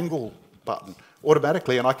a dangle button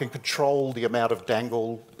automatically, and I can control the amount of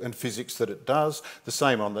dangle and physics that it does. The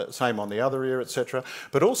same on the other ear, etc.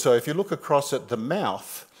 But also, if you look across at the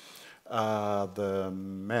mouth. The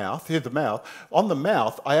mouth. On the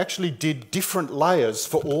mouth, I actually did different layers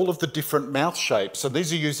for all of the different mouth shapes. And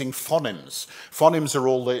these are using phonemes. Phonemes are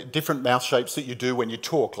all the different mouth shapes that you do when you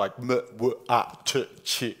talk, like m, w, a, t,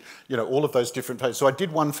 ch, all of those different shapes. So I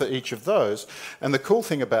did one for each of those. And the cool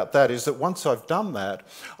thing about that is that once I've done that,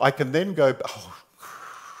 I can then go,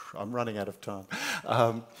 I'm running out of time.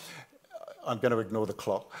 I'm going to ignore the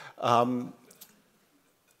clock.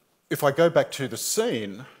 If I go back to the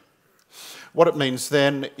scene, what it means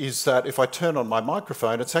then is that if I turn on my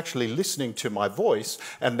microphone, it's actually listening to my voice,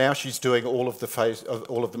 and now she's doing all of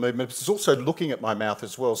the movements. It's also looking at my mouth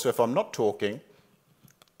as well. So if I'm not talking,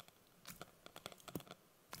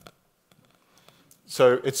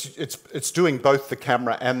 so it's doing both the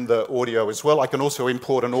camera and the audio as well. I can also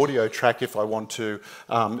import an audio track if I want to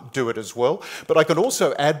do it as well. But I can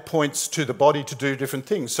also add points to the body to do different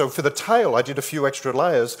things. So for the tail, I did a few extra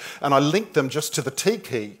layers, and I linked them just to the T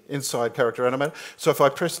key inside Character Animator. So if I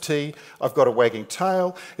press T, I've got a wagging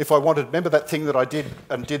tail. If I wanted, remember that thing that I did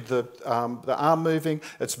and did the arm moving?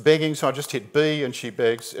 It's begging, so I just hit B and she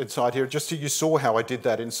begs inside here. Just so you saw how I did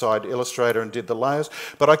that inside Illustrator and did the layers.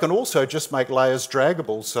 But I can also just make layers draggable.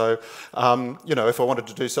 So, if I wanted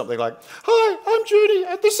to do something like, "Hi, I'm I'm Judy,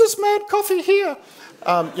 and this is Mad Coffee here.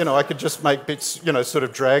 You know, I could just make bits, you know, sort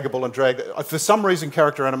of draggable and drag. For some reason,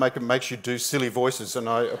 Character Animator makes you do silly voices, and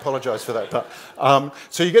I apologise for that. But,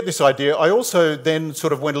 so you get this idea. I also then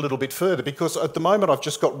sort of went a little bit further, because at the moment I've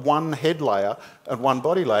just got one head layer and one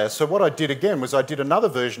body layer. So what I did again was I did another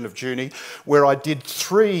version of Junie where I did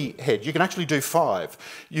 3 heads. You can actually do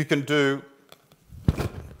 5. You can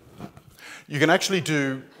actually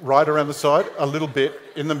do right around the side, a little bit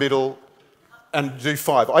in the middle, and do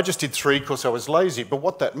 5. I just did 3 because I was lazy, but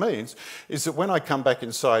what that means is that when I come back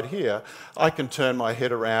inside here, I can turn my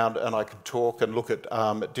head around and I can talk and look at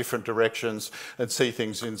different directions and see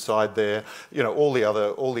things inside there. You know, all the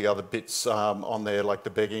other bits on there, like the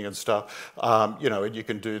begging and stuff. You know, and you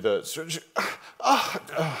can do the.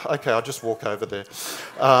 Okay, I'll just walk over there,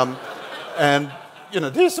 and you know,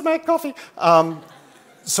 there's some Mad Coffee.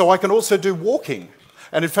 So I can also do walking,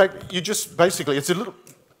 and in fact, you just basically it's a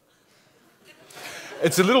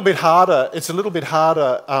little bit harder. It's a little bit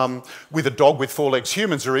harder with a dog with 4 legs.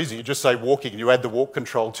 Humans are easy. You just say walking, and you add the walk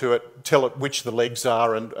control to it, tell it which the legs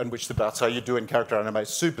are and which the butts are. You do in Character Animator,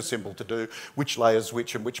 super simple to do, which layers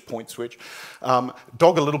which and which points which.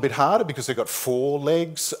 Dog a little bit harder because they've got 4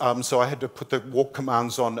 legs, so I had to put the walk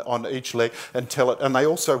commands on each leg and tell it, and they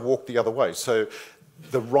also walk the other way. So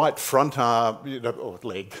the right front arm, you know, or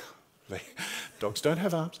leg. Dogs don't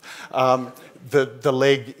have arms. The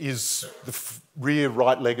leg is the rear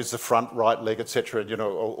right leg is the front right leg, etc. You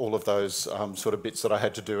know, all of those sort of bits that I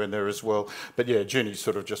had to do in there as well. But yeah, Junie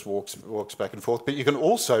sort of just walks back and forth. But you can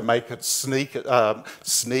also make it sneak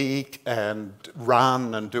and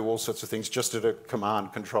run and do all sorts of things just at a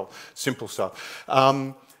command control, simple stuff.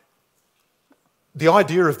 The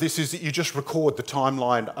idea of this is that you just record the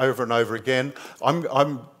timeline over and over again.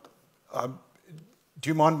 Do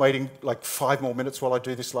you mind waiting like 5 more minutes while I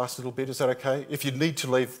do this last little bit? Is that okay? If you need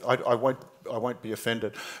to leave, I won't be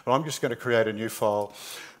offended. But I'm just going to create a new file.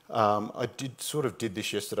 I did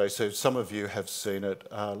this yesterday, so some of you have seen it.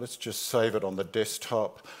 Let's just save it on the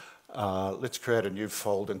desktop. Let's create a new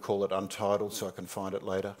folder and call it Untitled so I can find it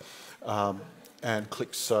later. And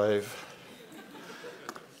click Save.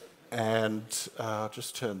 And I'll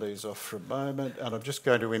just turn these off for a moment. And I'm just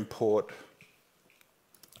going to import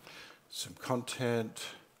some content.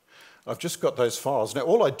 I've just got those files. Now,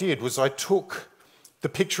 all I did was I took the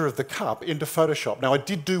picture of the cup into Photoshop. Now, I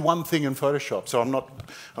did do one thing in Photoshop, so I'm not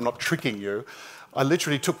tricking you. I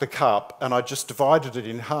literally took the cup and I just divided it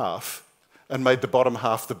in half and made the bottom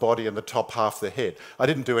half the body and the top half the head. I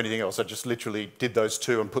didn't do anything else. I just literally did those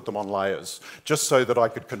 2 and put them on layers, just so that I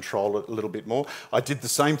could control it a little bit more. I did the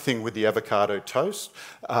same thing with the avocado toast.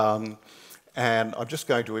 And I'm just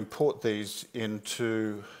going to import these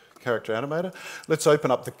into Character Animator. Let's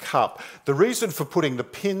open up the cup. The reason for putting the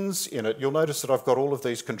pins in it, you'll notice that I've got all of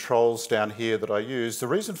these controls down here that I use. The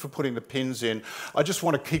reason for putting the pins in, I just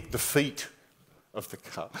want to keep the feet of the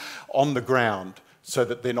cup on the ground so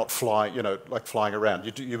that they're not flying, you know, like flying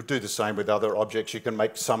around. You would do the same with other objects. You can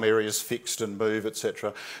make some areas fixed and move,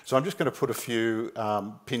 etc. So I'm just going to put a few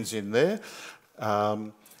pins in there.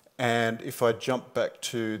 And if I jump back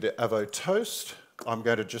to the Avo Toast, I'm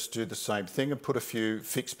going to just do the same thing and put a few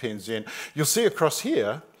fixed pins in. You'll see across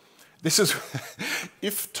here, this is,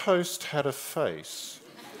 if Toast had a face,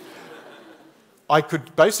 I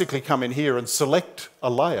could basically come in here and select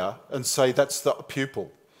a layer and say that's the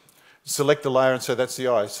pupil. Select a layer and say that's the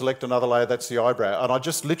eye. Select another layer, that's the eyebrow. And I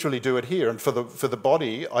just literally do it here. And for the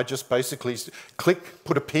body, I just basically click,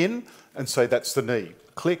 put a pin and say that's the knee.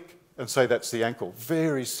 Click and say that's the ankle.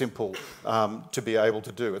 Very simple to be able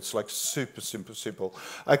to do. It's like super simple.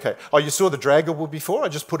 Okay. Oh, you saw the draggable before? I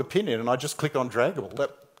just put a pin in and I just click on draggable.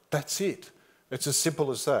 That's it. It's as simple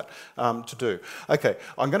as that to do. Okay,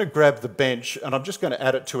 I'm going to grab the bench and I'm just going to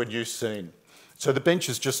add it to a new scene. So the bench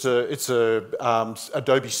is just it's a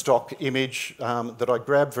Adobe stock image that I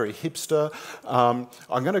grabbed, very hipster.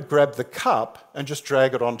 I'm going to grab the cup and just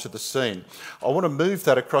drag it onto the scene. I want to move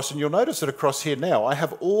that across, and you'll notice that across here now, I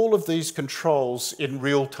have all of these controls in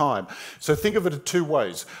real time. So think of it in 2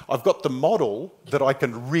 ways. I've got the model that I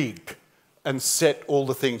can rig and set all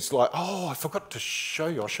the things like, oh, I forgot to show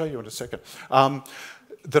you, I'll show you in a second,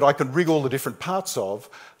 that I can rig all the different parts of,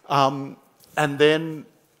 and then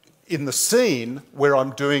in the scene where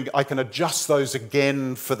I'm doing, I can adjust those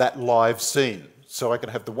again for that live scene. So I can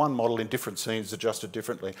have the one model in different scenes adjusted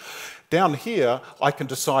differently. Down here, I can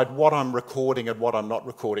decide what I'm recording and what I'm not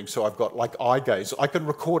recording. So I've got like eye gaze. I can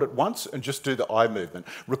record it once and just do the eye movement.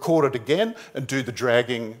 Record it again and do the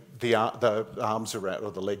dragging the arms around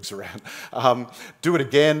or the legs around. Do it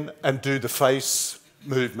again and do the face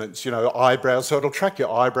movements, you know, eyebrows, so it'll track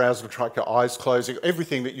your eyebrows, it'll track your eyes closing,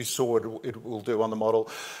 everything that you saw it will do on the model,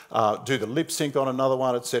 do the lip sync on another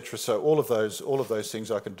one, etc. So all of those things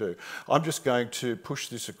I can do. I'm just going to push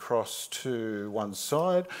this across to one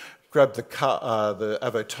side, grab the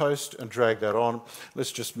Avo Toast and drag that on.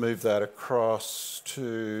 Let's just move that across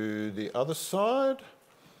to the other side.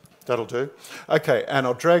 That'll do. Okay, and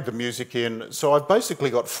I'll drag the music in. So I've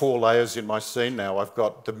basically got 4 layers in my scene now. I've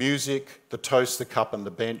got the music, the toast, the cup, and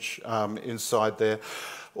the bench inside there.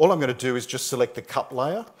 All I'm going to do is just select the cup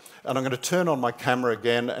layer, and I'm going to turn on my camera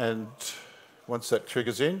again, and once that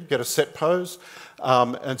triggers in, get a set pose.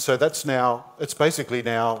 And so that's now, it's basically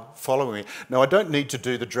now following me. Now I don't need to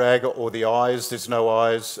do the drag or the eyes, there's no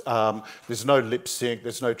eyes, there's no lip sync,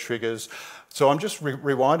 there's no triggers. So I'm just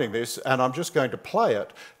rewinding this, and I'm just going to play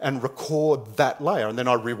it and record that layer, and then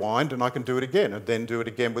I rewind and I can do it again, and then do it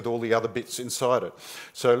again with all the other bits inside it.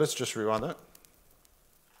 So let's just rewind that.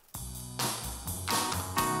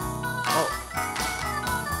 Oh.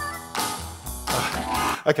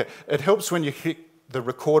 Okay, it helps when you hit the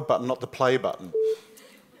record button, not the play button.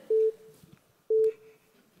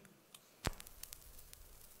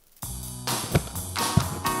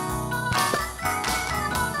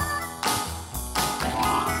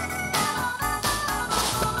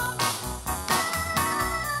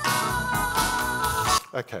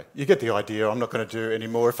 Okay, you get the idea. I'm not going to do any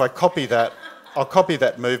more. If I copy that, I'll copy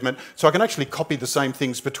that movement. So I can actually copy the same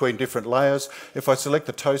things between different layers. If I select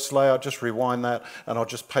the toast layer, I'll just rewind that, and I'll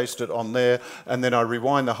just paste it on there, and then I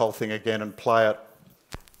rewind the whole thing again and play it.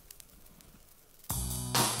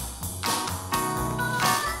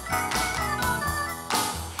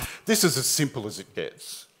 This is as simple as it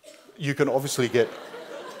gets. You can obviously get...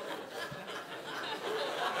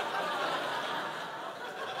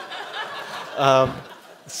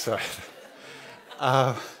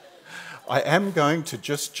 I am going to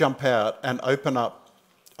just jump out and open up.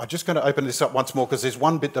 I'm just going to open this up once more because there's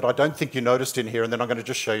one bit that I don't think you noticed in here, and then I'm going to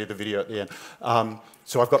just show you the video at the end.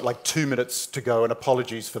 So I've got like 2 minutes to go, and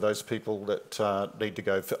apologies for those people that need to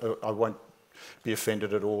go. I won't be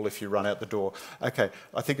offended at all if you run out the door. Okay,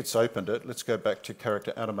 I think it's opened it. Let's go back to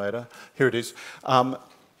Character Animator. Here it is. I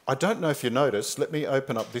don't know if you noticed. Let me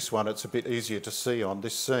open up this one. It's a bit easier to see on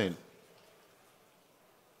this scene.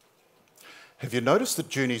 Have you noticed that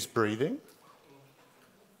Junie's breathing?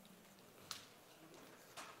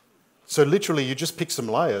 So literally you just pick some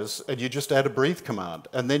layers and you just add a breathe command,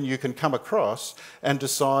 and then you can come across and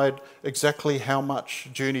decide exactly how much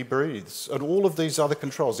Junie breathes, and all of these other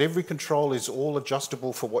controls. Every control is all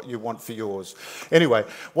adjustable for what you want for yours. Anyway,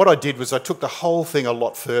 what I did was I took the whole thing a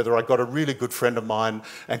lot further. I got a really good friend of mine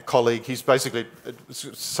and colleague. He's basically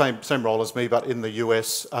same role as me, but in the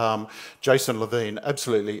US, Jason Levine,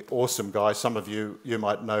 absolutely awesome guy. Some of you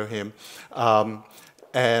might know him. I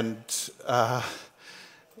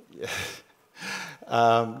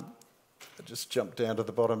just jump down to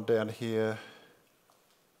the bottom down here.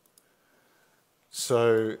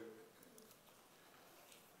 So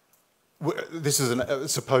this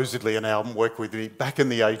is supposedly an album work with me back in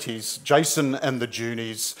the 80s. Jason and the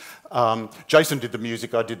Junies. Jason did the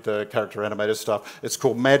music, I did the character animator stuff. It's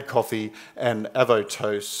called Mad Coffee and Avo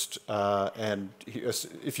Toast. And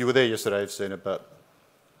if you were there yesterday, you've seen it, but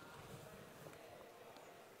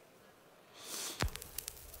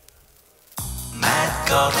Mad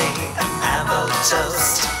coffee and Avo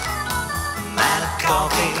toast. Mad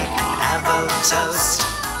coffee and Avo toast.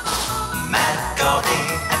 Mad coffee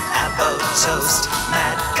and Avo toast.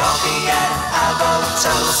 Mad coffee and Avo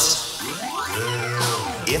toast.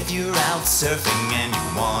 If you're out surfing and you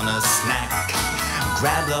want a snack,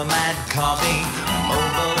 grab the Mad Coffee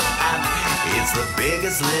mobile app. It's the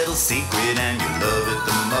biggest little secret and you love it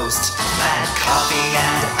the most. Mad coffee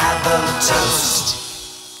and Avo toast.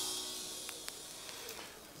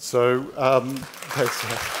 So,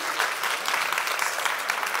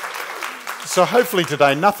 so hopefully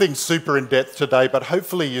today, nothing super in depth today, but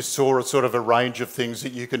hopefully you saw a sort of a range of things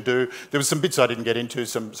that you can do. There was some bits I didn't get into,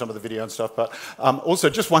 some of the video and stuff, but also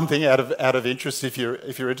just one thing out of interest, if you're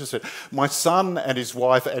interested. My son and his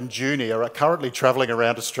wife and Junie are currently travelling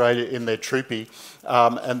around Australia in their troopy,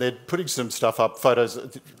 and they're putting some stuff up,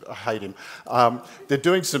 photos. I hate him. They're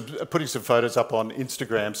putting some photos up on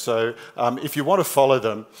Instagram. So if you want to follow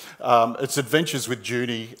them, it's Adventures with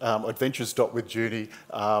Junie, adventures.with.Junie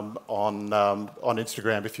on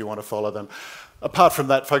Instagram if you want to follow them. Apart from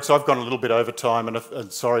that, folks, I've gone a little bit over time,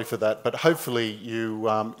 and sorry for that. But hopefully you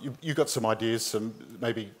got some ideas, some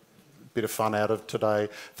maybe a bit of fun out of today.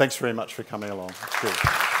 Thanks very much for coming along. It's good.